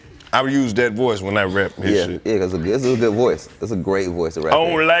today. I use that voice when I rap his shit. Yeah, because it's a good voice. It's a great voice to rap. I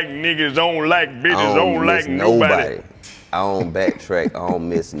don't like niggas, I don't like bitches, I don't like nobody. I don't backtrack, I don't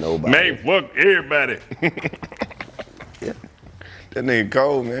miss nobody. Man, fuck everybody. Yeah. That nigga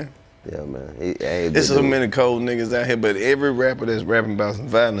cold, man. Yeah, man. There's so many cold niggas out here, but every rapper that's rapping about some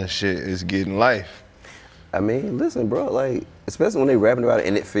violent shit is getting life. I mean, listen, bro, like, especially when they rapping about it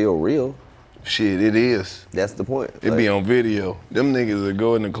and it feel real. Shit, it is. That's the point. It be on video. Them niggas that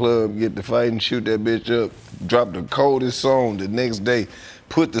go in the club, get to fight and shoot that bitch up, drop the coldest song the next day,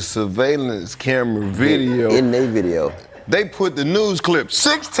 put the surveillance camera video. In their video. They put the news clip.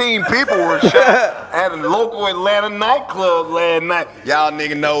 16 people were shot at a local Atlanta nightclub last night. Y'all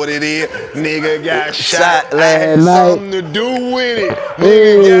nigga know what it is. Nigga got shot last night. Something to do with it.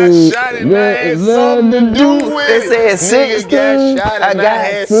 Nigga got shot and I had something to do with it. They said nigga got shot and I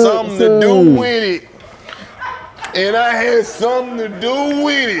had something to do with it. And I had something to do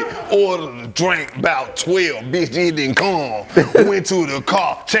with it. Ordered a drink about 12. Bitch, it didn't come. Went to the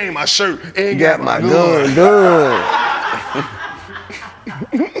car, changed my shirt, and got my gun.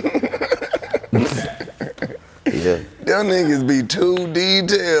 Yeah. Them niggas be too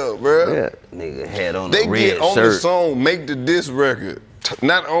detailed, bro. Yeah. Nigga had on a red shirt. They get on the song, make the diss record.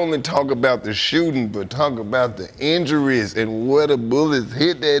 Not only talk about the shooting, but talk about the injuries and where the bullets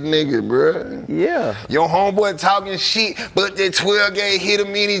hit that nigga, bro. Yeah. Your homeboy talking shit, but that 12 gauge hit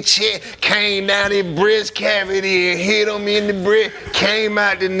him in his chest, came down his breast cavity and hit him in the breast, came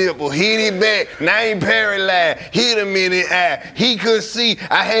out the nipple, hit it back, now he paralyzed, hit him in the eye. He couldn't see.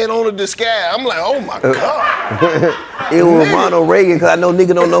 I had on a disguise. I'm like, oh my God. It was Ronald Reagan, because I know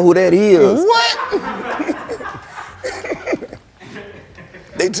nigga don't know who that is. What?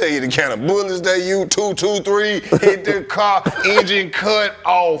 They tell you the kind of bullets they use, 223, hit the car, engine cut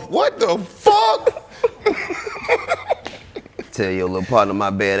off. What the fuck? Tell your little partner, my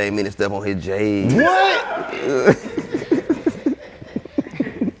bad, ain't mean to step on his jade. What?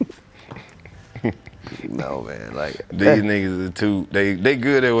 No, man, like. These niggas are too, they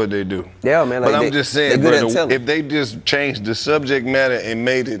good at what they do. Yeah, man, like but I'm just saying, good brother, if they just changed the subject matter and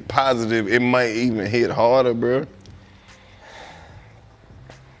made it positive, it might even hit harder, bro.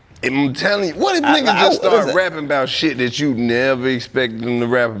 I'm telling you, what if niggas just start rapping about shit that you never expected them to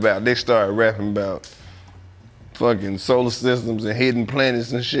rap about? They start rapping about fucking solar systems and hidden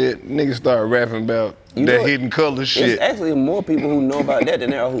planets and shit. Niggas start rapping about that hidden color shit. There's actually more people who know about that than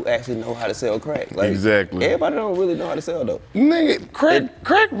there are who actually know how to sell crack. Like, exactly. Everybody don't really know how to sell though. Nigga,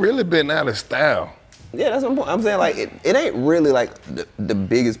 crack really been out of style. Yeah, that's what I'm saying. Like, it ain't really like the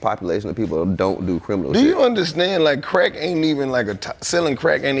biggest population of people that don't do criminal shit. Do you understand? Like, crack ain't even like selling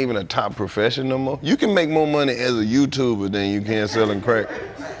crack ain't even a top profession no more. You can make more money as a YouTuber than you can selling crack.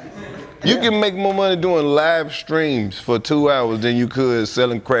 You can make more money doing live streams for 2 hours than you could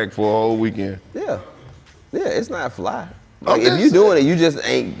selling crack for a whole weekend. Yeah, it's not fly. Like, if you doing it, you just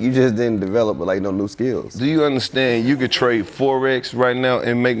didn't develop like no new skills. Do you understand? You could trade Forex right now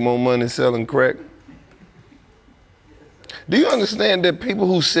and make more money selling crack. Do you understand that people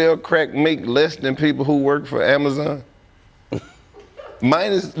who sell crack make less than people who work for Amazon?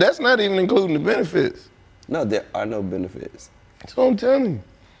 That's not even including the benefits. No, there are no benefits. That's what I'm telling you.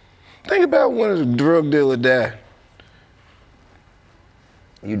 Think about when a drug dealer died.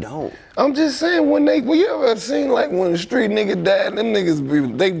 You don't. I'm just saying, when you ever seen like when a street nigga died, them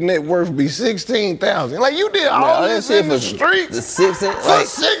niggas they net worth be 16,000. Like you did all this in the streets for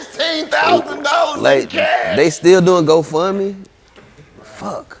 $16,000 like, in cash. They still doing GoFundMe?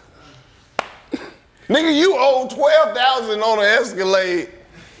 Fuck. Nigga, you owe $12,000 on an Escalade.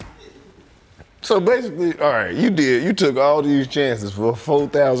 So basically, all right, you took all these chances for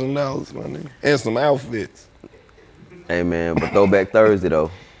 $4,000, my nigga, and some outfits. Hey man, but Throwback Thursday though,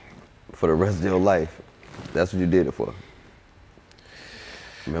 for the rest of your life, that's what you did it for.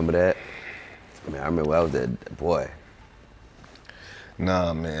 Remember that? I mean, I remember I was that boy.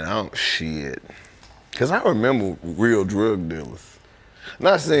 Nah, man, shit. Cause I remember real drug dealers.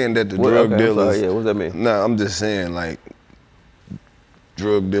 Not saying that the drug dealers. Yeah, what does that mean? Nah, I'm just saying like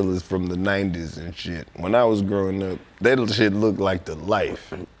drug dealers from the 90s and shit. When I was growing up, that shit looked like the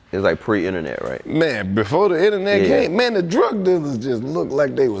life. It's like pre-internet, right? Man, before the internet came, man, the drug dealers just looked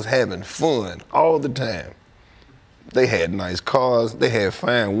like they was having fun all the time. They had nice cars, they had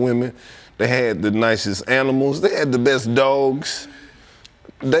fine women, they had the nicest animals, they had the best dogs.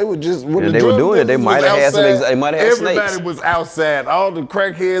 They were just when they were doing it. They might have had some. They might have had snakes. Everybody was outside. All the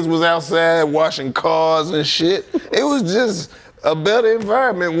crackheads was outside washing cars and shit. It was just a better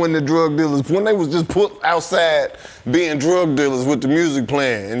environment when the drug dealers, when they was just put outside being drug dealers with the music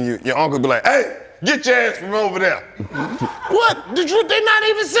playing, and your uncle be like, "Hey, get your ass from over there." What? They're not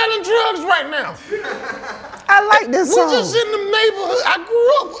even selling drugs right now. I like this song. We just in the neighborhood. I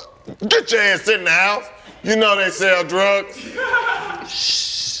grew up. Get your ass in the house. You know they sell drugs.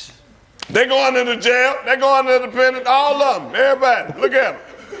 Shh. They going to the jail. They going to the pen. All of them. Everybody. Look at them.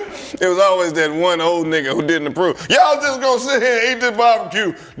 It was always that one old nigga who didn't approve. Y'all just gonna sit here and eat this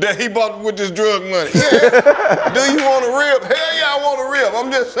barbecue that he bought with this drug money. Yeah. Do you want a rib? Hell yeah, I want a rib.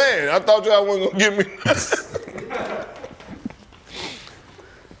 I'm just saying. I thought y'all wasn't gonna give me.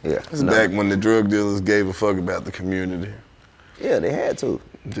 Yeah. It's back when the drug dealers gave a fuck about the community. Yeah, they had to.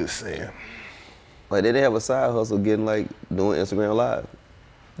 Just saying. Like they didn't have a side hustle getting like doing Instagram Live.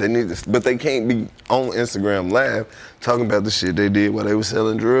 They need to, but they can't be on Instagram Live talking about the shit they did while they were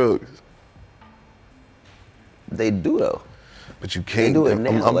selling drugs. They do though. But you can't. They do it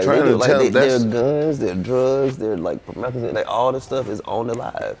now. I'm like, trying to tell them their guns, their drugs, their like all this stuff is on the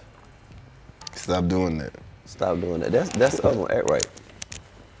live. Stop doing that. Stop doing that. That's the other one. Act right.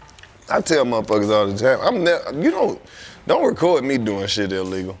 I tell motherfuckers all the time. Don't record me doing shit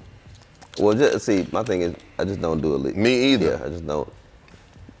illegal. Well, just see, my thing is, I just don't do it. Me either. Yeah, I just don't.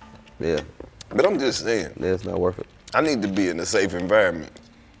 Yeah. But I'm just saying. Yeah, it's not worth it. I need to be in a safe environment.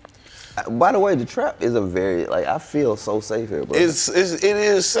 By the way, the trap is a very, like, I feel so safe here, bro. It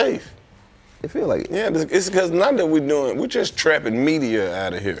is safe. It feel like it. Yeah, it's because not that we're just trapping media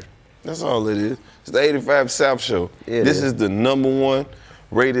out of here. That's all it is. It's the 85 South Show. Yeah, this is the #1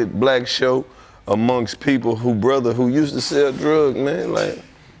 rated black show amongst people who used to sell drugs, man. Like,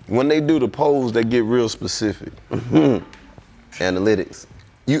 when they do the polls, they get real specific. Analytics.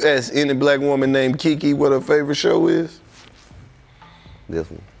 You ask any black woman named Kiki what her favorite show is? This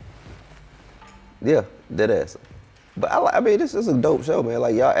one. Yeah, dead ass. But I mean, this is a dope show, man.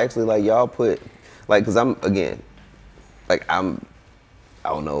 Like, y'all actually, like, y'all put, like, cause I don't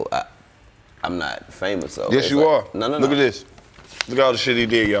know, I'm not famous, so. Yes, you like, are. No. Look at this. Look at all the shit he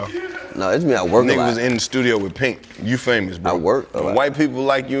did, y'all. No, it's me. I work a Nigga lot. was in the studio with Pink. You famous, bro. I work a lot. When white people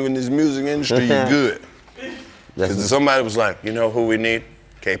like you in this music industry, you good. Because somebody was like, you know who we need?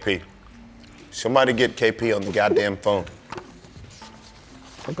 KP. Somebody get KP on the goddamn phone.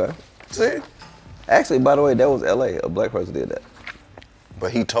 Okay. See? Actually, by the way, that was LA. A black person did that.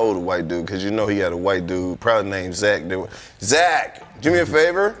 But he told a white dude, because you know he had a white dude, probably named Zach. Zach, do me a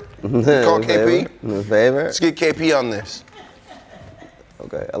favor. Call KP. A favor? Let's get KP on this.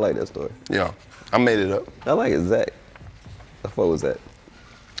 Okay, I like that story. Yeah, I made it up. I like it, Zach. What was that?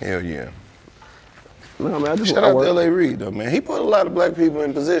 Hell yeah. No, man, I just Shout out to L.A. Reid though, man. He put a lot of black people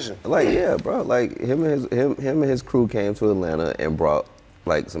in position. Like, yeah, bro. Like him and his crew came to Atlanta and brought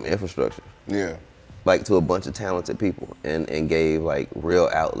like some infrastructure. Yeah. Like to a bunch of talented people and gave like real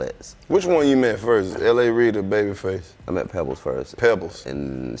outlets. Which one you met first, L.A. Reid or Babyface? I met Pebbles first. Pebbles.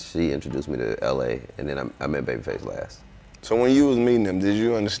 And she introduced me to L.A. and then I met Babyface last. So when you was meeting them, did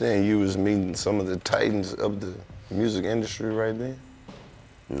you understand you was meeting some of the titans of the music industry right then?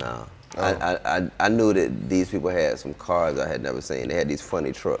 No. Oh. I knew that these people had some cars I had never seen. They had these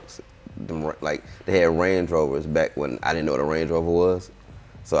funny trucks. Like they had Range Rovers back when I didn't know what a Range Rover was.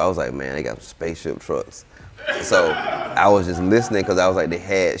 So I was like, man, they got some spaceship trucks. So I was just listening because I was like, they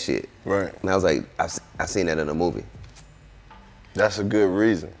had shit. Right. And I was like, I seen that in a movie. That's a good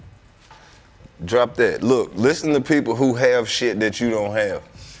reason. Drop that. Look, listen to people who have shit that you don't have.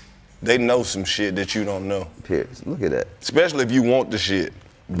 They know some shit that you don't know. Pierce, look at that. Especially if you want the shit.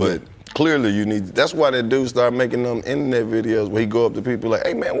 But clearly you need, that's why that dude started making them internet videos where he go up to people like,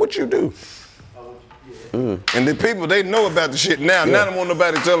 hey man, what you do? And the people, they know about the shit now. Now they want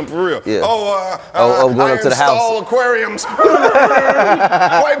nobody to tell them for real. Yeah. Going up to the house. I install aquariums.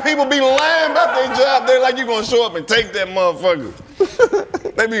 White people be lying about their job. They're like, you gonna show up and take that motherfucker.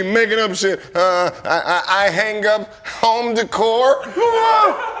 They be making up shit. I hang up home decor.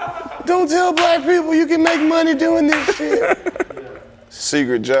 Don't tell black people you can make money doing this shit.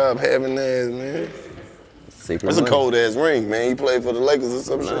 Secret job having ass, man. That's a cold ass ring, man. You played for the Lakers or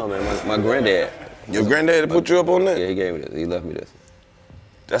some shit. No, man, my granddad. Your granddad put you up on that? Yeah, he gave me this. He left me this.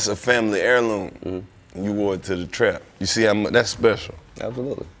 That's a family heirloom. And you wore it to the trap. You see how much, that's special.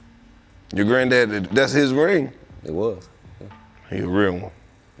 Absolutely. Your granddad, that's his ring? It was. Yeah. He a real one.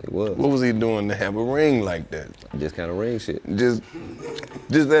 It was. What was he doing to have a ring like that? Just kind of ring shit. Just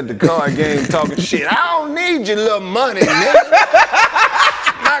at the card game talking shit. I don't need your little money, nigga.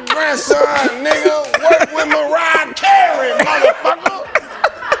 My grandson, nigga, work with Mariah Carey, motherfucker.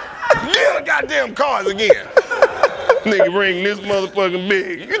 Get the goddamn cards again. Nigga ring this motherfucking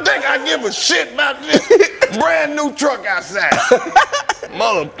big. You think I give a shit about this brand new truck outside?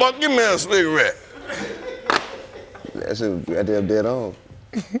 Motherfucker, give me a cigarette. That shit was goddamn dead on.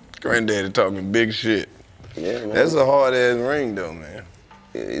 Granddaddy talking big shit. Yeah, man. That's a hard ass ring though, man.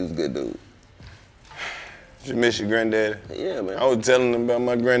 Yeah, he was a good dude. You miss your granddaddy? Yeah, man. I was telling him about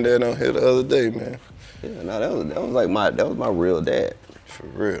my granddad on here the other day, man. Yeah, no, that was my real dad. For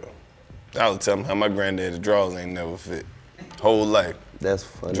real. I was telling him how my granddad's drawers ain't never fit. Whole life. That's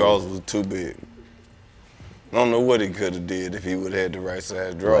funny. Drawers was too big. I don't know what he could have did if he would have had the right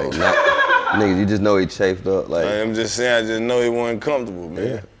size drawers. Like, nigga, you just know he chafed up. Like, I'm just saying, I just know he wasn't comfortable, man.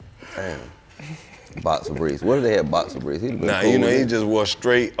 Yeah. Damn. Boxer briefs. What if they had boxer briefs? Nah, you know, he just wore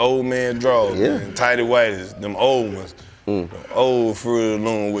straight old man drawers, yeah. man. Tighty whities, them old ones. The old Fruit of the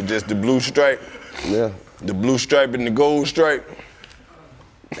Loom with just the blue stripe. Yeah. The blue stripe and the gold stripe.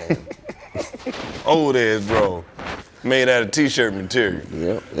 Damn. Old ass drawers. Made out of t-shirt material.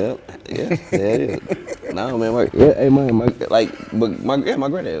 Yep, yeah, it is. Nah, man, my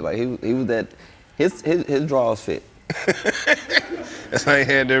granddad, like he was that, his drawers fit. That's how he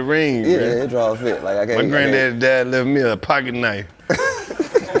had that ring, yeah, man. His drawers fit. Like My granddad's dad left me a pocket knife.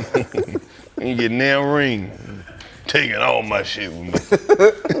 You get now ring. Taking all my shit with me.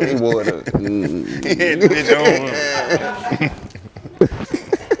 He wore it. He had the bitch on.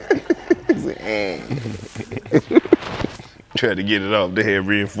 Tried to get it off. They had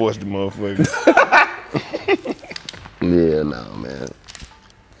reinforced the motherfucker. Yeah, no, man.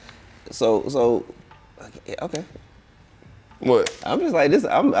 So, okay. What? I'm just like this.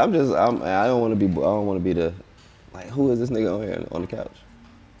 I don't want to be the, like, who is this nigga on here on the couch?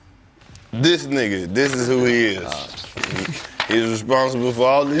 This nigga, this is who he is. He's responsible for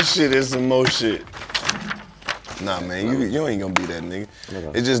all this shit and some more shit. Nah, man, you ain't gonna be that nigga.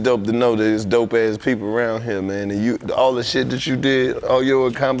 Okay. It's just dope to know that it's dope ass people around here, man. And all the shit that you did, all your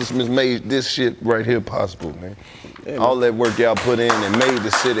accomplishments made this shit right here possible, man. Yeah, all that work y'all put in and made the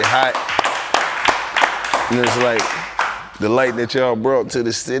city hot. And it's like the light that y'all brought to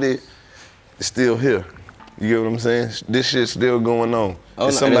the city is still here. You get what I'm saying? This shit's still going on. Oh,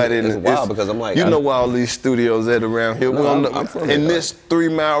 It's no, somebody it's wild because I'm like, you know where all these studios at around here. No, I'm from in it, this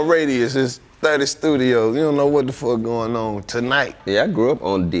 3-mile radius, it's 30 studios. You don't know what the fuck going on tonight. Yeah, I grew up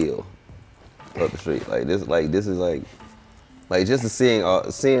on Deal, up the street. This is just seeing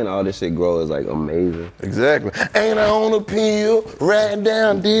all this shit grow is like amazing. Exactly. Ain't I on a pill? Riding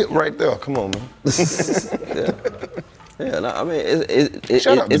down Deal. Right there. Come on, man. Yeah. Yeah, no, I mean,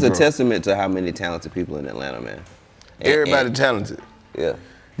 it's a testament to how many talented people in Atlanta, man. Everybody talented. Yeah.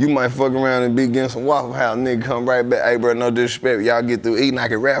 You might fuck around and be getting some Waffle House, nigga come right back. Hey, bro, no disrespect. Y'all get through eating, I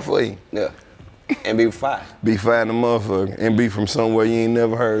can rap for you. Yeah. And be fine. Be fine the motherfucker. And be from somewhere you ain't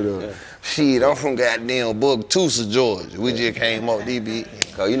never heard of. Yeah. Shit, I'm from goddamn Bucktusa, Georgia. We just came up DB.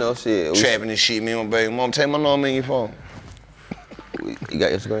 Cause you know, shit. Trapping and shit, me and my baby mom. Take my number in your phone. You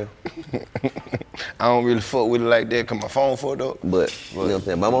got Instagram? I don't really fuck with it like that cause my phone fucked up. But you know what I'm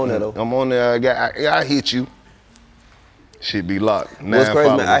saying? But I'm on there though. I'm on there. I hit you. Shit be locked. What's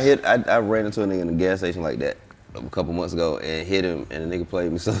crazy, man? I ran into a nigga in a gas station like that a couple months ago and hit him, and the nigga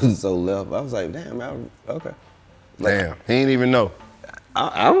played me so left. I was like, damn, man, okay. Like, damn, he ain't even know.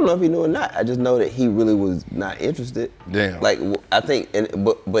 I don't know if he knew or not. I just know that he really was not interested. Damn. Like I think,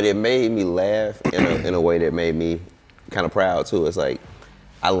 but it made me laugh in a way that made me kind of proud too. It's like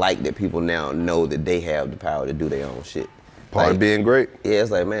I like that people now know that they have the power to do their own shit. Part of being great. Yeah,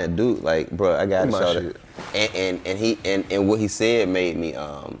 it's like, man, dude, like, bro, I got to shout it. And what he said made me,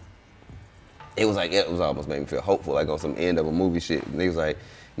 it was almost made me feel hopeful, like on some end of a movie shit. And he was like,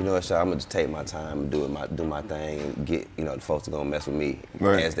 you know what, Shaw, I'm gonna just take my time and do my thing and get, you know, the folks are gonna mess with me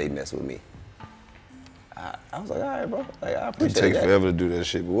as they mess with me. I was like, all right, bro, like, I appreciate that. It takes forever to do that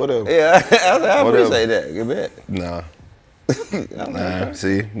shit, but whatever. Yeah, I appreciate that. Get back. Nah. Nah,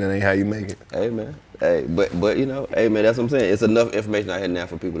 see, that ain't how you make it. Hey, man. Hey, but you know, hey, man, that's what I'm saying. It's enough information out here now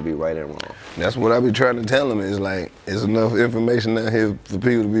for people to be right and wrong. That's what I be trying to tell them. Is like, it's enough information out here for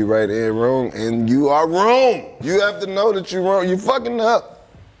people to be right and wrong, and you are wrong. You have to know that you're wrong. You fucking up.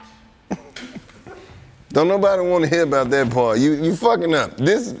 Don't nobody want to hear about that part. You fucking up.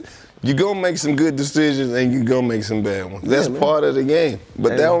 You gonna make some good decisions and you gonna make some bad ones. That's part of the game.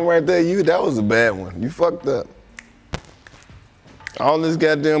 But that one right there, that was a bad one. You fucked up. All this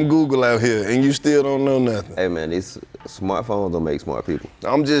goddamn Google out here, and you still don't know nothing. Hey, man, these smartphones don't make smart people.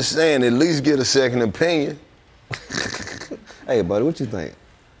 I'm just saying, at least get a second opinion. Hey, buddy, what you think?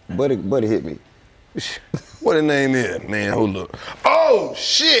 Buddy hit me. What the name is? Man, hold up. Oh,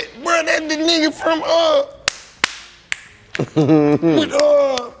 shit, bro, that the nigga from,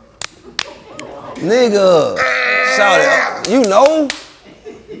 Nigga, Shawty, you know?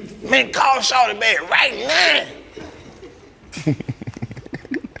 Man, call Shawty back right now.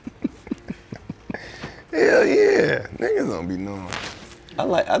 Hell yeah, niggas don't be knowing.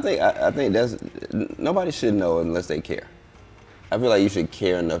 I think that's, nobody should know unless they care. I feel like you should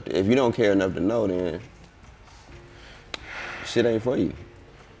care enough. If you don't care enough to know, then shit ain't for you.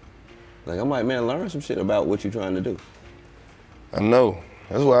 Like, I'm like, man, learn some shit about what you're trying to do. I know.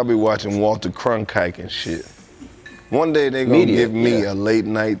 That's why I be watching Walter Cronkite and shit. One day they gonna give me a late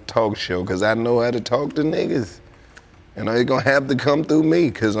night talk show because I know how to talk to niggas. And they're gonna have to come through me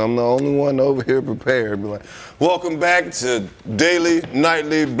because I'm the only one over here prepared. Be like, welcome back to daily,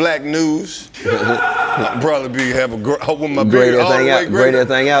 nightly black news. I'll probably hoping my beard all the way great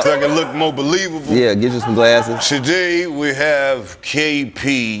everything out. So I can look more believable. Yeah, get you some glasses. Today we have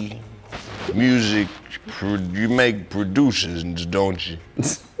KP Music. You make producers, don't you?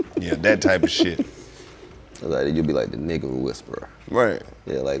 Yeah, that type of shit. Like, you'll be like the nigga whisperer. Right.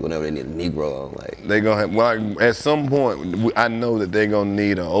 Yeah, like whenever they need a Negro on, like. They gonna have, well, at some point, I know that they gonna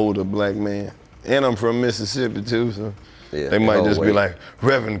need an older black man. And I'm from Mississippi too, so they might just be like,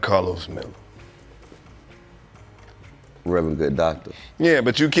 Reverend Karlous Miller. Reverend Good Doctor. Yeah,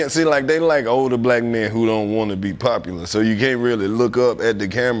 but you can't see, like, they like older black men who don't want to be popular. So you can't really look up at the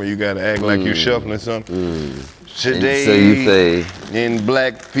camera. You gotta act like you're shuffling something. Today, so you say, in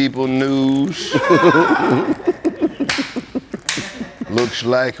black people news, looks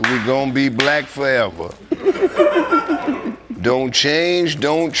like we're gonna be black forever. Don't change,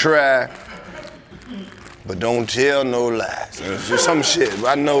 don't try, but don't tell no lies. It's just some shit.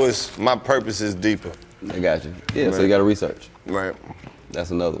 I know my purpose is deeper. I got you. Yeah, right. So you gotta research. Right.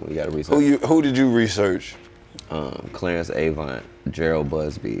 That's another one you gotta research. Who did you research? Clarence Avant, Gerald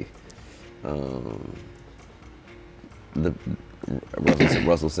Busby,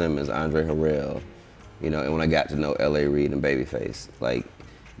 Russell Simmons, Andre Harrell, you know, and when I got to know L.A. Reid and Babyface, like,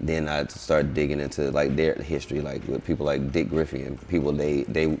 then I started digging into, like, their history, like, with people like Dick Griffey and people they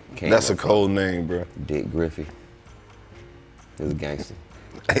came. That's a cold name, bro. Dick Griffey. He was a gangster.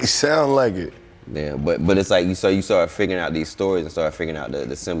 He sound like it. Yeah, but it's like you start figuring out these stories and start figuring out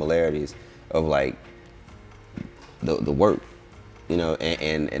the similarities of like the work, you know,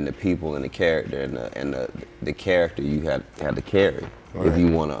 and the people and the character and the character you have to carry if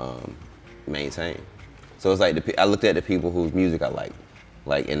you want to maintain. So it's like I looked at the people whose music I like,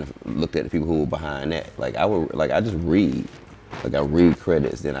 and looked at the people who were behind that. Like I just read, like I read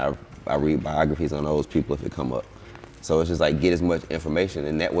credits, then I read biographies on those people if it come up. So it's just like get as much information,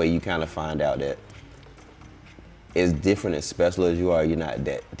 and that way you kind of find out that as different and special as you are, you're not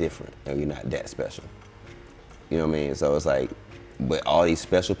that different, and you're not that special. You know what I mean? So it's like, but all these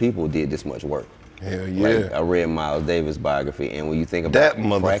special people did this much work. Hell yeah. Like, I read Miles Davis' biography, and when you think about that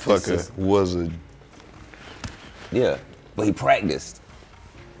motherfucker was a... Yeah, but he practiced.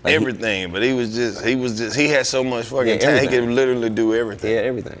 Like everything, but he had so much fucking time, he could literally do everything. Yeah,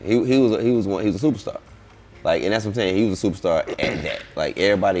 everything. He was a superstar. Like, and that's what I'm saying, he was a superstar at that. Like,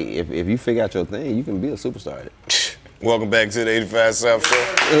 everybody, if you figure out your thing, you can be a superstar at it. Welcome back to the 85 South Show.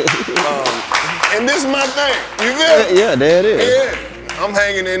 And this is my thing, you feel? Yeah, there it is. Yeah, I'm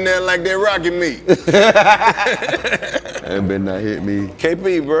hanging in there like that rocket meat. That better not hit me.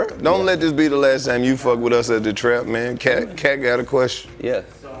 KP, bro, don't let this be the last time you fuck with us at the trap, man. Cat got a question. Yeah.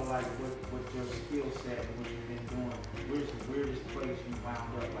 So, like, with your skill set and what you've been doing, where's the weirdest place you wound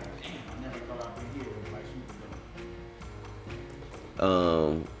up? Like, damn, I never thought I'd be here. Like, super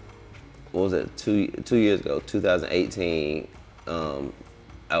dope. What was it? 2 years ago, 2018.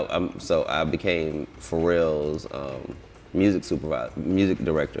 I became Pharrell's music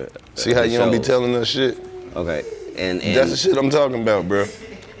director. See how you don't be telling us shit? Okay, and that's the shit I'm talking about, bro.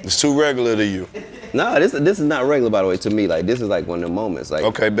 It's too regular to you. No, this is not regular, by the way, to me. Like, this is like one of the moments. Like,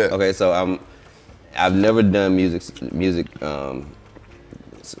 okay, bet. Okay, so I've never done music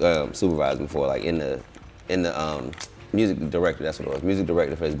supervising before. Like in the music director, that's what it was. Music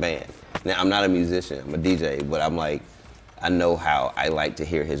director for his band. Now I'm not a musician, I'm a DJ, but I'm like, I know how I like to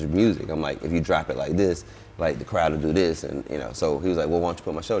hear his music. I'm like, if you drop it like this, like the crowd will do this, and you know. So he was like, well, why don't you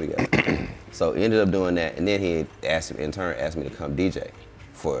put my show together? So he ended up doing that, and then he in turn asked me to come DJ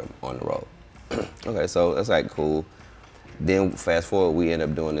for him on the road. Okay, so that's like cool. Then fast forward, we ended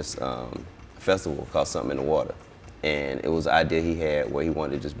up doing this festival called Something in the Water, and it was an idea he had where he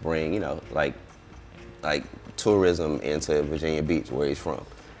wanted to just bring, you know, like tourism into Virginia Beach, where he's from.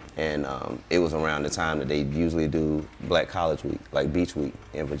 And it was around the time that they usually do Black College Week, like Beach Week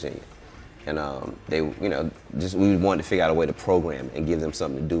in Virginia. And they, you know, we wanted to figure out a way to program and give them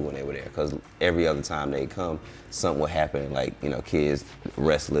something to do when they were there, because every other time they come, something would happen, like, you know, kids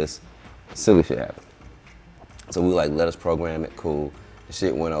restless, silly shit happen. So we were like, let us program it, cool. The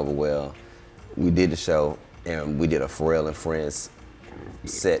shit went over well. We did the show, and we did a Pharrell and Friends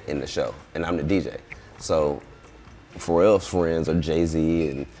set in the show, and I'm the DJ. So Pharrell's friends are Jay-Z,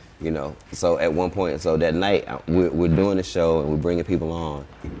 and you know, so at one point, so that night, we're doing the show and we're bringing people on,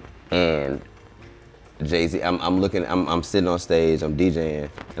 and Jay-Z, I'm sitting on stage, I'm DJing,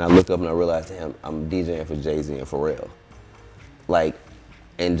 and I look up and I realize, damn, I'm DJing for Jay-Z and Pharrell. Like,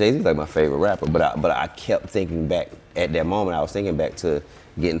 and Jay-Z's like my favorite rapper, but I kept thinking back, at that moment, I was thinking back to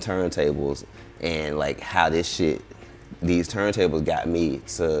getting turntables and like how these turntables got me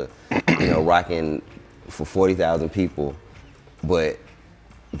to, you know, rocking for 40,000 people, but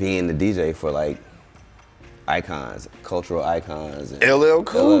being the DJ for like icons, cultural icons. And LL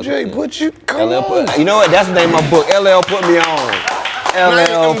Cool J put you, come on. You know what, that's the name of my book, LL put me on.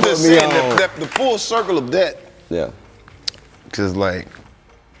 LL put me on. The full circle of that. Yeah. Cause like,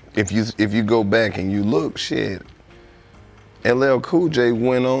 if you go back and you look, shit, LL Cool J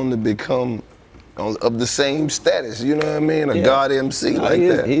went on to become of the same status, you know what I mean? A God MC like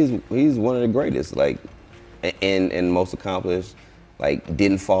that. He's one of the greatest, like, and most accomplished, like,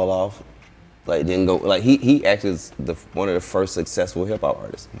 didn't fall off, like, didn't go, like, he actually is one of the first successful hip hop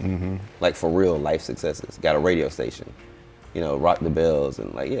artists, like, for real life successes. Got a radio station, you know, rock the bells,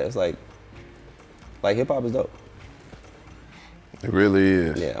 and like, yeah, it's like hip hop is dope. It really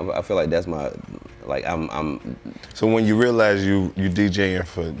is. Yeah, I feel like that's my, like, I'm. So when you realize you DJing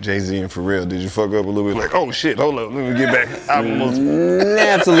for Jay-Z and Pharrell, did you fuck up a little bit? Like, oh shit, hold up, let me get back.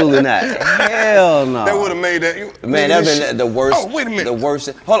 Absolutely not. Hell no. That would have made that. Man, that would have been the worst. Oh, wait a minute. The worst.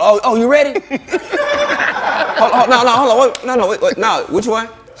 Hold on. Oh, you ready? hold on. Wait. No, which one?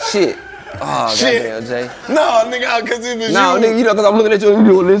 Shit. Oh, shit. Goddamn, Jay. No, nigga, because it was no, you. Nigga, you know, because I'm looking at you and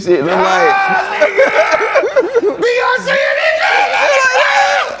you doing this shit, and I'm like. Beyonce and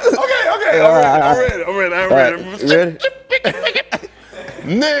Okay. I'm ready. You ready?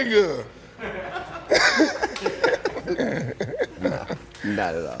 Nigga.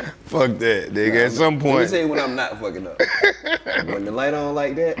 Not at all. Fuck that, nigga. At some Let me point. tell you when I'm not fucking up. When the light on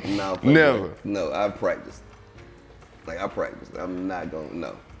like that, no. Never. No, I practiced. Like I practiced. I'm not gonna.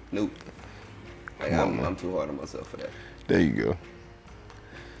 No. Nope. Like I'm too hard on myself for that. There you go.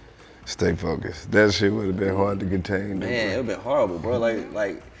 Stay focused. That shit would have been hard to contain. Man, it would have been horrible, bro.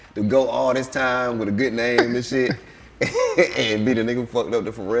 Like to go all this time with a good name and shit, and be the nigga who fucked up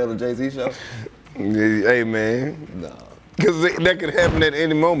the Pharrell and Jay-Z show. Hey man. No. Because that could happen at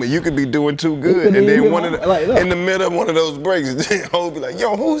any moment. You could be doing too good, and then in the middle of one of those breaks, Ho be like,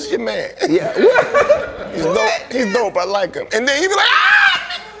 "Yo, who's your man? Yeah. He's dope. He's dope. I like him." And then he be like,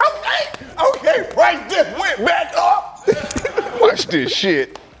 okay, price just went back up. Watch this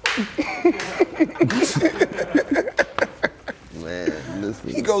shit. Man, listen.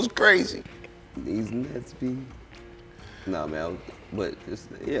 He goes crazy. These nuts be. Nah, man. But it's,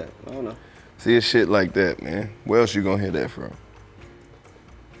 yeah, I don't know. See, it's shit like that, man. Where else you gonna hear that from?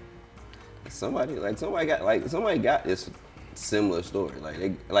 Somebody got this similar story.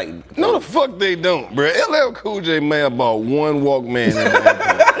 No, the fuck they don't, bro. LL Cool J may have bought one Walkman in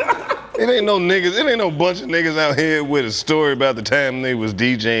that. It ain't no niggas. It ain't no bunch of niggas out here with a story about the time they was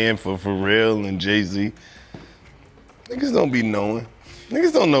DJing for Pharrell and Jay-Z. Niggas don't be knowing.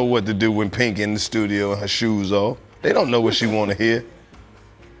 Niggas don't know what to do when Pink in the studio and her shoes off. They don't know what she want to hear.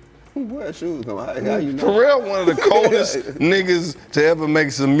 Where shoes come? How you know? Pharrell, one of the coldest niggas to ever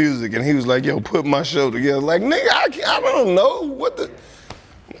make some music, and he was like, "Yo, put my show together." Like, nigga, I don't know what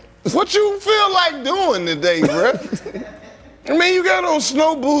you feel like doing today, bro. I mean, you got on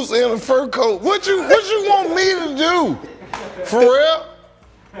snow boots and a fur coat. What you want me to do, Pharrell?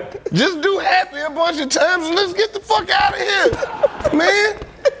 Just do Happy a bunch of times and let's get the fuck out of here, man.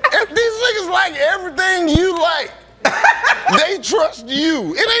 If these niggas like everything you like, they trust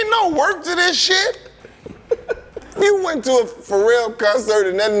you. It ain't no work to this shit. You went to a Pharrell concert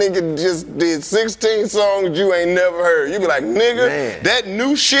and that nigga just did 16 songs you ain't never heard. You be like, nigga, Man. that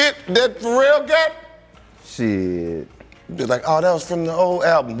new shit that Pharrell got? Shit. You be like, oh, that was from the old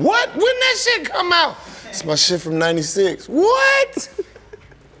album. What? When that shit come out? It's my shit from '96. What?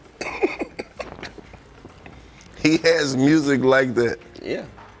 He has music like that. Yeah.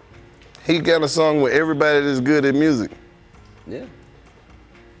 He got a song with everybody that's good at music. Yeah.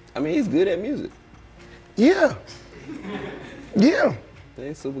 I mean, he's good at music. Yeah. Yeah.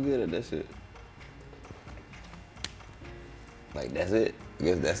 They super good at that shit. Like, that's it. I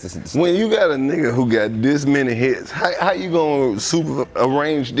guess that's just. When you got a nigga who got this many hits, how you gonna super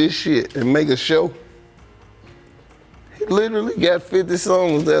arrange this shit and make a show? He literally got 50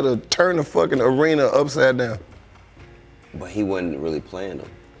 songs that'll turn the fucking arena upside down. But he wasn't really playing them.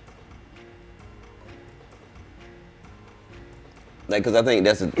 Like, cause I think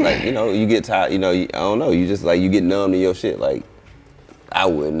that's like, you know, you get tired, you know, I don't know, you just like, you get numb to your shit. Like, I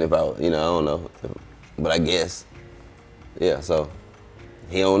wouldn't if I, you know, I don't know. But I guess, yeah, so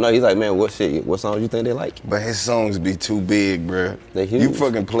he don't know. He's like, man, what songs you think they like? But his songs be too big, bruh. They huge. You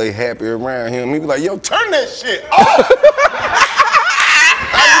fucking play Happy around him, he be like, yo, turn that shit off!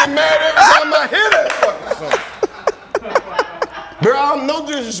 I get mad every time I hear that fucking song. Bro, I'm no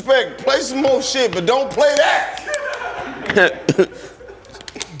disrespect, play some more shit, but don't play that. Yeah,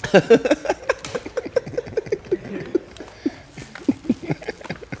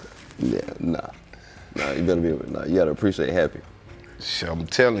 nah, you better be, you gotta appreciate Happy. Shit, I'm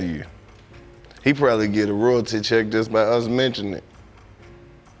telling you. He probably get a royalty check just by us mentioning it.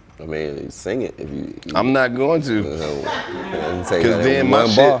 I mean, sing it if you. I'm not going to. Because then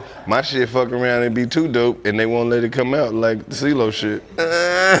my shit fuck around and be too dope and they won't let it come out like the CeeLo shit.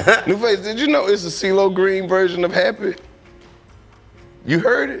 Newface, did you know it's a CeeLo Green version of Happy? You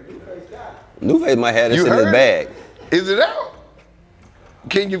heard it? Newface might have this in his bag. Is it out?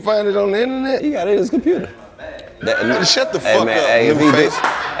 Can you find it on the internet? He got it in his computer. Shut the fuck up, Newface.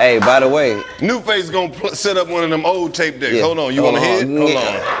 Hey, by the way. Newface gonna set up one of them old tape decks. Yeah. Hold on, you wanna hear it? Hold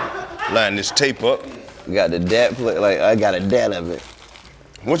on. Line this tape up. We got the dat play, like I got a dat of it.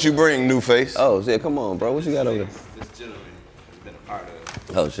 What you bring, Newface? Oh shit, come on, bro. What you got over there? This gentleman has been a part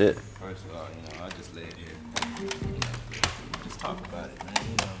of. Oh shit. First of all, you know, I just lay here. Just talk about it, man.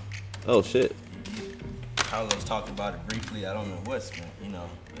 You know. Oh shit. Karlous talked about it briefly. I don't know what's, you know.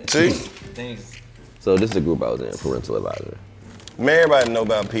 See? Things. So this is the group I was in, parental advisor. Man, everybody know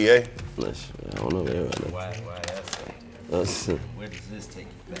about PA. I don't know, man. Why that's where does this take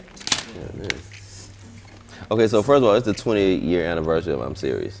you back to? Yeah, okay, so first of all, it's the 20-year anniversary of I'm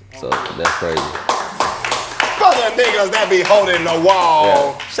Serious. So that's crazy. For the niggas that be holding the wall.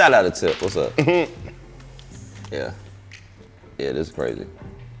 Yeah. Shout out to Tip. What's up? Yeah. Yeah, this is crazy.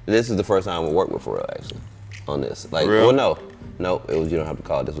 This is the first time we worked with Pharrell, actually, on this. Like, Real? well, Nope, it was You Don't Have to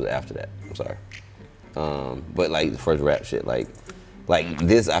Call. This was after that. I'm sorry. But like the first rap shit, like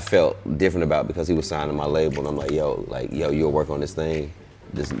this, I felt different about because he was signing my label, and I'm like, yo, you'll work on this thing,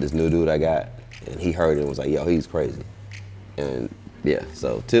 this new dude I got, and he heard it and was like, yo, he's crazy, and yeah,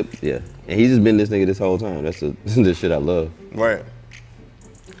 so Tip, yeah, and he's just been this nigga this whole time. That's the shit I love. Right.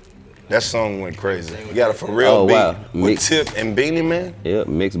 That song went crazy. You got a Pharrell beat with Tip and Beanie Man? Yeah,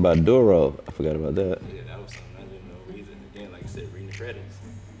 mixed by Duro. I forgot about that. Yeah, that was something I didn't know either. Again, like I said, reading the credits.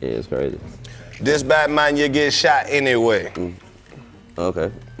 Yeah, it's crazy. This bad man, you get shot anyway.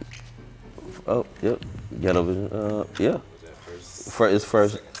 Okay. Oh, yep. Ghetto Vision. Yeah. It's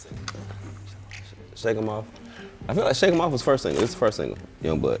first. Shake 'em Off. I feel like Shake 'em Off was first single. It's the first single.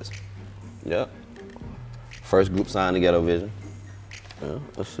 Young Buds. Yep. First group signed to Ghetto Vision. Yeah,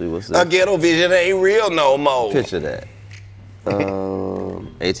 let's see what's that. A Ghetto Vision ain't real no more. Picture that.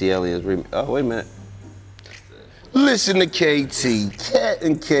 ATLiens remix. Oh, wait a minute. Listen to KT, Cat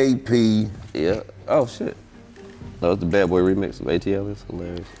and KP. Yeah. Oh shit. That was the Bad Boy remix of ATLiens.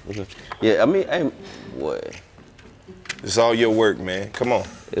 Hilarious. Okay. Yeah, I mean, hey, what? It's all your work, man. Come on.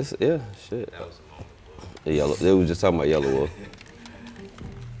 It's shit. That was a moment. They was just talking about Yellow Wolf.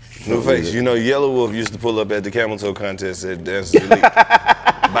 No face. You know, Yellow Wolf used to pull up at the camel toe contest at Dancers Elite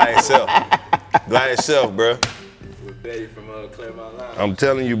by itself. By itself, bro. With Betty from Claremont Lounge. I'm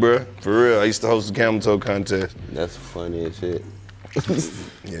telling you, bro. For real, I used to host the camel toe contest. That's funny as shit.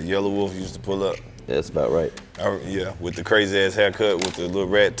 Yeah, Yellow Wolf used to pull up. Yeah, that's about right. Yeah, with the crazy ass haircut with the little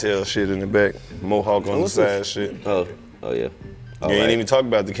rat tail shit in the back, mohawk on the side shit. Oh yeah. You ain't even talk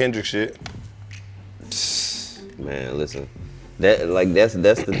about the Kendrick shit. Man, listen. That's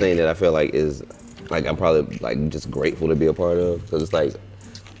the thing that I feel like is like I'm probably like just grateful to be a part of, because it's like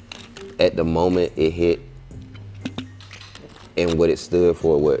at the moment it hit and what it stood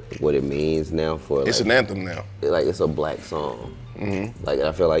for, what it means now for. It's like, an anthem now. Like it's a black song. Like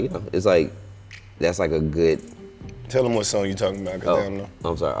I feel like, you know, it's like that's like a good. Tell them what song you talking about, cause they don't know.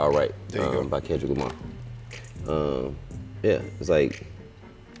 I'm sorry. All right. There you go. By Kendrick Lamar. Yeah, it's like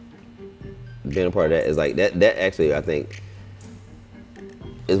being a part of that is like that actually I think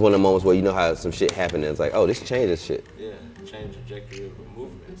is one of the moments where you know how some shit happened and it's like, oh, this changes shit. Yeah, changed the trajectory of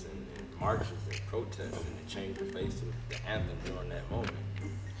movements and marches and protests, and it changed the face of the anthem during that moment.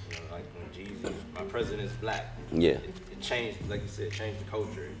 You know, like when Jeezy, My President is Black. Yeah. It changed, like you said, changed the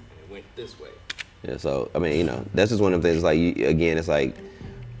culture, and it went this way. Yeah, so I mean, you know, that's just one of the things. Like again, it's like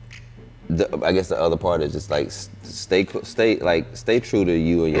I guess the other part is just like stay true to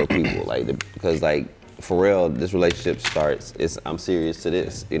you and your people, like because like Pharrell, this relationship starts. I'm serious to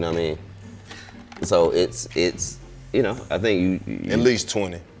this, you know what I mean? So it's you know, I think you at least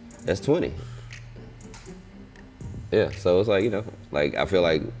 20. That's 20. Yeah, so it's like, you know, like I feel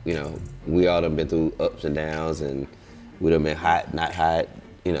like, you know, we all done been through ups and downs, and we done been hot, not hot,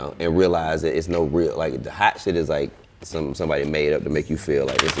 you know, and realize that it's no real, like the hot shit is like somebody made up to make you feel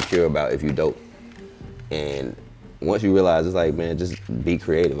like insecure about if you dope. And once you realize, it's like, man, just be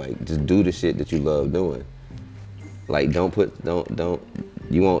creative, like just do the shit that you love doing. Like you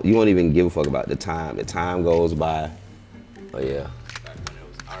won't even give a fuck about the time. The time goes by. Oh yeah. Back when it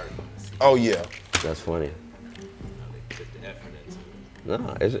was art. Oh yeah. That's funny. You know, they put the effort into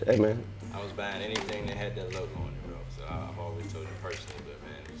it. No, hey man. I was buying anything that had that logo on it, bro. So I've always told you personally, but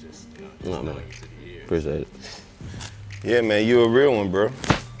man, it's just, you know, just knowing you through the years. Appreciate it. Yeah, man, you're a real one, bro.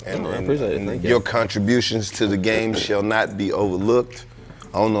 And, I appreciate it. Thank you. Your contributions to the game shall not be overlooked.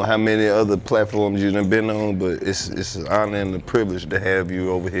 I don't know how many other platforms you've been on, but it's an honor and a privilege to have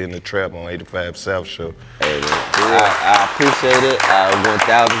you over here in the Trap on 85 South Show. Hey, man. I appreciate it. I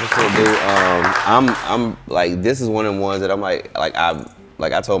 1000% do. I'm like, this is one of the ones that I'm like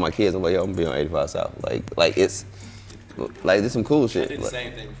I told my kids, I'm like, yo, I'm gonna be on 85 South. Like it's like this some cool shit. I did the like,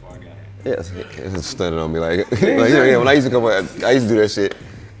 same thing before I got here. yeah, it's stunning on me. Like yeah, when I used to come, I used to do that shit.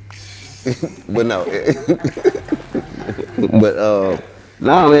 But no. But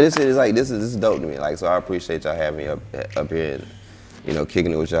no, man, this is like this is dope to me. Like, so I appreciate y'all having me up here and, you know,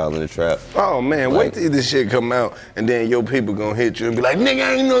 kicking it with y'all in the Trap. Oh man, Like, wait till this shit come out, and then your people gonna hit you and be like, nigga,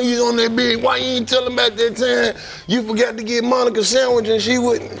 I ain't know you was on that big. Why you ain't tell them about that time you forgot to get Monica a sandwich and she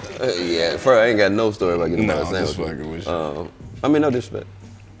wouldn't? Yeah, I ain't got no story about getting my sandwich. Just fucking with you. I mean, no disrespect.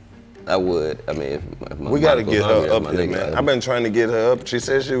 I would. I mean, if We gotta get her up my here, nigga, man. I've been trying to get her up. She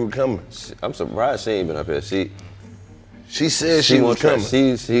said she was coming. I'm surprised she ain't been up here. She said she was coming.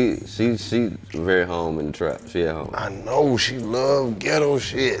 She very home in the Trap. She at home. I know, she love ghetto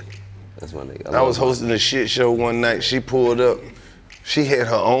shit. That's my nigga. I was hosting a shit show one night. She pulled up She had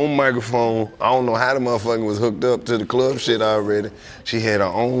her own microphone. I don't know how the motherfucker was hooked up to the club shit already. She had her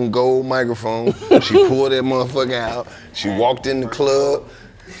own gold microphone. She pulled that motherfucker out. She walked in the club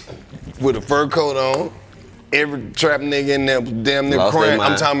with a fur coat on. Every trap nigga in there was damn near crying.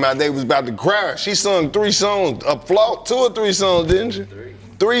 I'm talking about they was about to cry. She sung 3 songs, a flaunt, 2 or 3 songs, didn't she?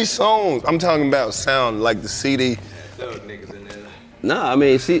 3 songs. I'm talking about sound like the CD. Those niggas in there. Nah, I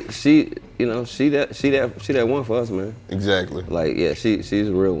mean she you know, she that one for us, man. Exactly. Like, yeah, she's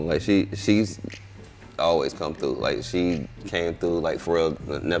a real one. Like she's always come through. Like she came through, like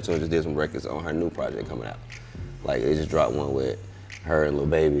Pharrell, Neptune just did some records on her new project coming out. Like they just dropped one with her and Lil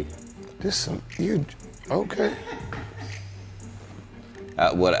Baby. This some you okay.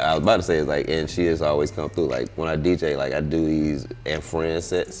 What I was about to say is like, and she has always come through. Like when I DJ, like I do these and friend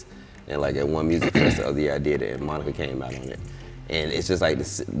sets, and like at one music fest the other year I did it, and Monica came out on it, and it's just like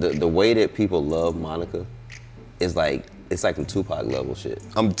the way that people love Monica is like it's like some Tupac level shit.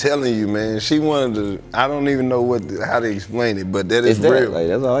 I'm telling you, man, she wanted to. I don't even know how to explain it, but that is real. Like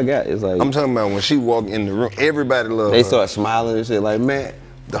that's all I got. It's like I'm talking about when she walked in the room, everybody loved her. They start smiling and shit. Like man,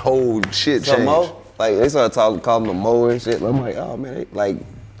 the whole shit changed. Mo? Like they started calling them Mo and shit. I'm like, oh man, like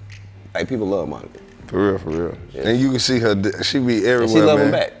people love Monica. For real. Yeah. And you can see her, she be everywhere, and she love man.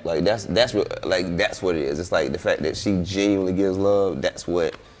 them back. Like that's what it is. It's like the fact that she genuinely gives love. That's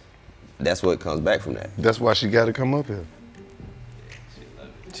what comes back from that. That's why she got to come up here.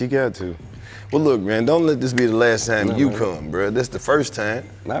 She got to. Well, look, man, don't let this be the last time you come, bro. This the first time.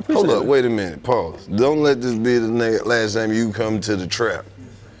 I appreciate Hold up, it. wait a minute, pause. Don't let this be the last time you come to the trap.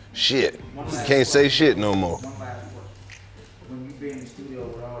 Shit. Can't say shit no more. One last question. When you be in the studio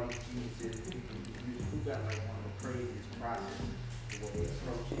with all these geniuses, who got like one of the craziest processes the way they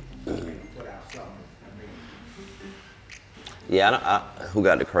approach it and put out something amazing? Yeah, who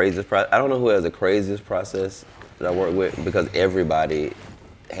got the craziest process? I don't know who has the craziest process that I work with because everybody's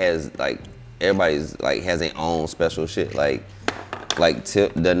has their own special shit. Like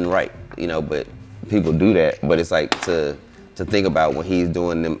Tip doesn't write, you know, but people do that. But it's like to think about when he's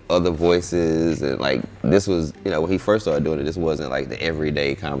doing them other voices and like this was, you know, when he first started doing it, this wasn't like the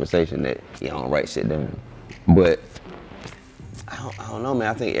everyday conversation that you don't write shit down. But I don't know, man.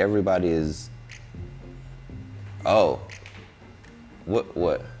 I think everybody is. Oh.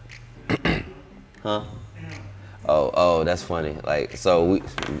 What? Huh? Oh, that's funny. Like, so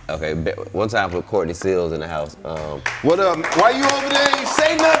one time for Courtney Seals in the house. What up? Why you over there? Ain't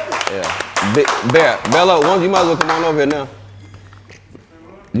say nothing. Yeah. Bello, you might as well come on over here now.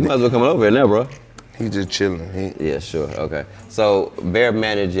 You might as well come on over here now, bro. He just chilling. Yeah, sure. Okay. So Bear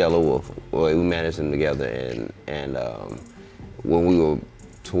managed Yellow Wolf. Well, we managed them together, and when we were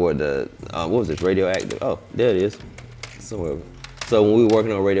toward the what was this? Radioactive. Oh, there it is. Somewhere. So when we were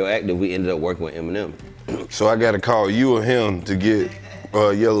working on Radioactive, we ended up working with Eminem. So I got to call you or him to get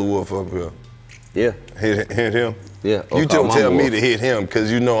Yellow Wolf up here. Yeah. Hit him? Yeah. You tell me to hit him because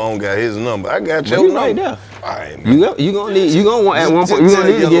you know I don't got his number. I got your number. Right there. All right. You gonna want at one point. You gonna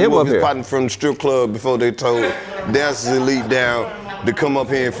need to get him up here. He's from the strip club before they told Dancers Elite down to come up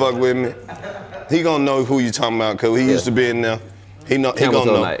here and fuck with me. He gonna know who you talking about because he used to be in there. He gonna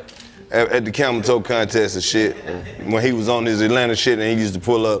know. Night. At the camel toe contest and shit, when he was on his Atlanta shit and he used to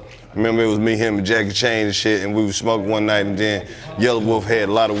pull up. Remember it was me, him, and Jackie Chain and shit, and we was smoking one night, and then Yellow Wolf had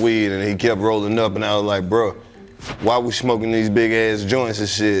a lot of weed, and he kept rolling up, and I was like, bro, why we smoking these big ass joints and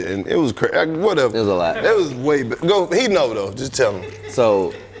shit? And it was crazy. Whatever. It was a lot. It was way big. Go. He know though. Just tell him.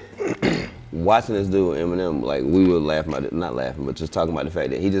 So, watching this dude Eminem, like we were laughing about it, not laughing, but just talking about the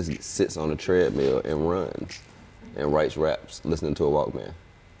fact that he just sits on a treadmill and runs, and writes raps, listening to a Walkman.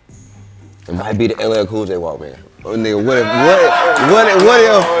 It might be the LL Cool J Walkman. Oh, nigga, what if?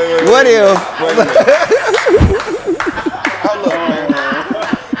 Hold up, man.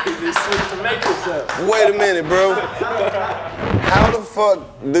 Wait a minute, bro. How the fuck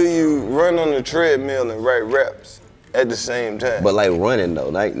do you run on the treadmill and write raps at the same time? But like running though,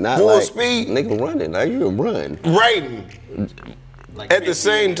 like not full like speed. Nigga running, like you can run. Writing. Like at the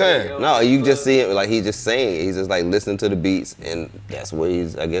same time. No, you just see it like he's just saying. He's just like listening to the beats, and that's what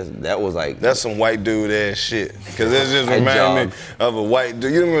he's. I guess that was like. That's some white dude ass shit. Cause that just reminded me of a white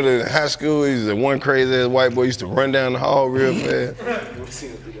dude. You remember in high school? He's a one crazy ass white boy used to run down the hall real fast.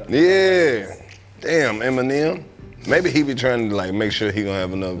 Yeah. Damn, Eminem. Maybe he be trying to like make sure he gonna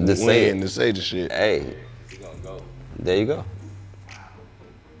have enough to say the shit. Hey, there you go.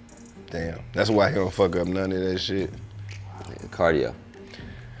 Damn. That's why he don't fuck up none of that shit. Cardio.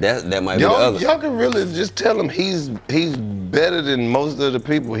 That might be the other. Y'all can really just tell him he's better than most of the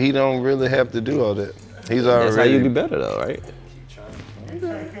people. He don't really have to do all that. He's already. That's how you be better though, right? It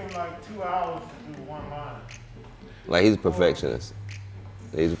take him like 2 hours to do one line. Like he's a perfectionist.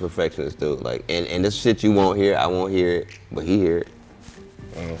 He's a perfectionist, dude. Like, and this shit you won't hear, I won't hear it, but he hear it.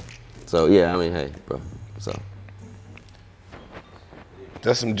 So yeah, I mean, hey, bro. So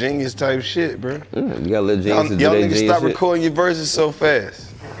that's some genius type shit, bro. You gotta let geniuses do y'all their niggas genius stop shit. recording your verses so fast.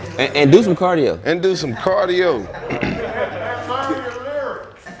 And do some cardio. And do some cardio.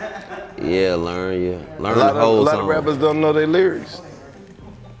 Yeah, learn a lot of rappers don't know their lyrics.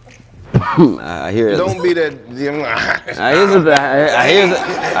 I hear it. Don't be that.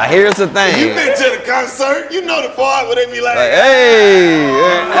 I hear it's a thing. You been to the concert, you know the part where they be like, hey.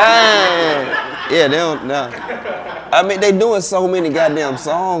 Yeah, they don't. No. I mean, they doing so many goddamn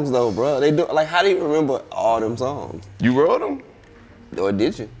songs though, bro. They do like, how do you remember all them songs? You wrote them? Or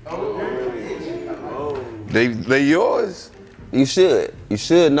did you? They yours. You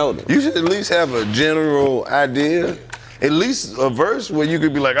should know them. You should at least have a general idea. At least a verse where you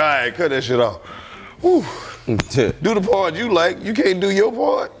could be like, all right, cut that shit off. Whew. Do the part you like. You can't do your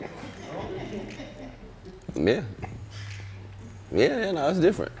part. Yeah. Yeah, no, it's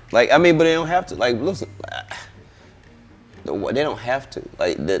different. Like, I mean, but they don't have to. Like, listen, they don't have to.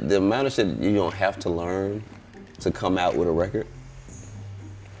 Like, the amount of shit you don't have to learn to come out with a record.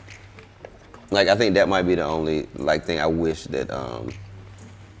 Like, I think that might be the only, like, thing I wish that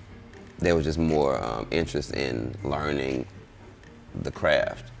there was just more interest in learning the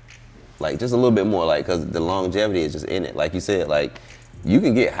craft. Like, just a little bit more, like, because the longevity is just in it. Like you said, like, you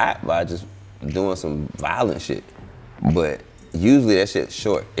can get hot by just doing some violent shit, but usually that shit's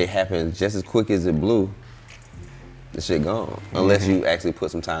short. It happens just as quick as it blew, the shit gone. Unless you actually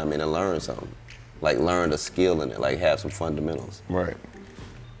put some time in and learn something. Like, learn a skill in it, like, have some fundamentals. Right.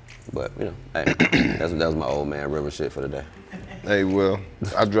 But, you know, hey, that was my old man river shit for the day. Hey, well,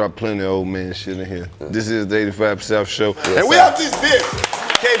 I dropped plenty of old man shit in here. This is the 85 South Show. Yes, and we sir. out this bitch.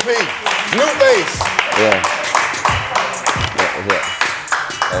 KP, new bass. Yeah. What's up?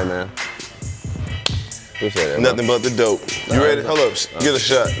 Hey, man. Appreciate it. Nothing but the dope. You ready? Hold up. Get a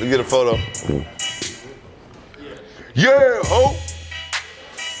shot. Get a photo. Yeah, ho.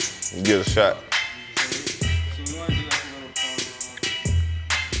 Get a shot.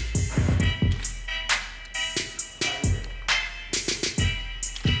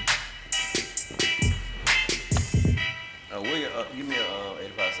 Give me a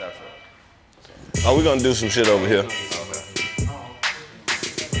 85 South Show. Oh, we're gonna do some shit over here.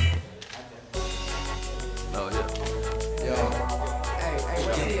 Oh, yeah.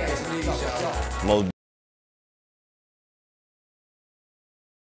 Mo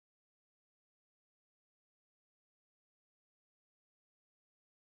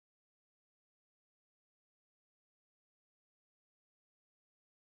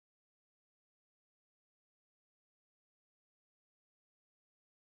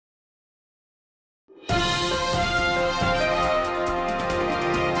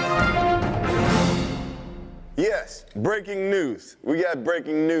Yes, breaking news. We got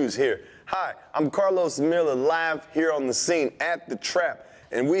breaking news here. Hi, I'm Karlous Miller, live here on the scene at the Trap,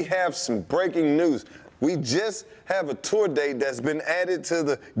 and we have some breaking news. We just have a tour date that's been added to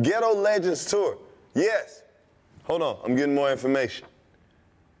the Ghetto Legends Tour. Yes. Hold on, I'm getting more information.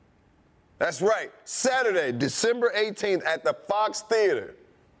 That's right, Saturday, December 18th at the Fox Theater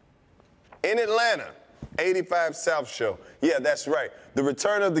in Atlanta, 85 South Show. Yeah, that's right, the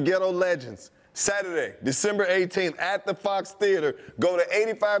return of the Ghetto Legends. Saturday, December 18th at the Fox Theater. Go to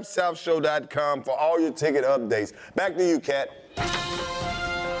 85southshow.com for all your ticket updates. Back to you, Kat.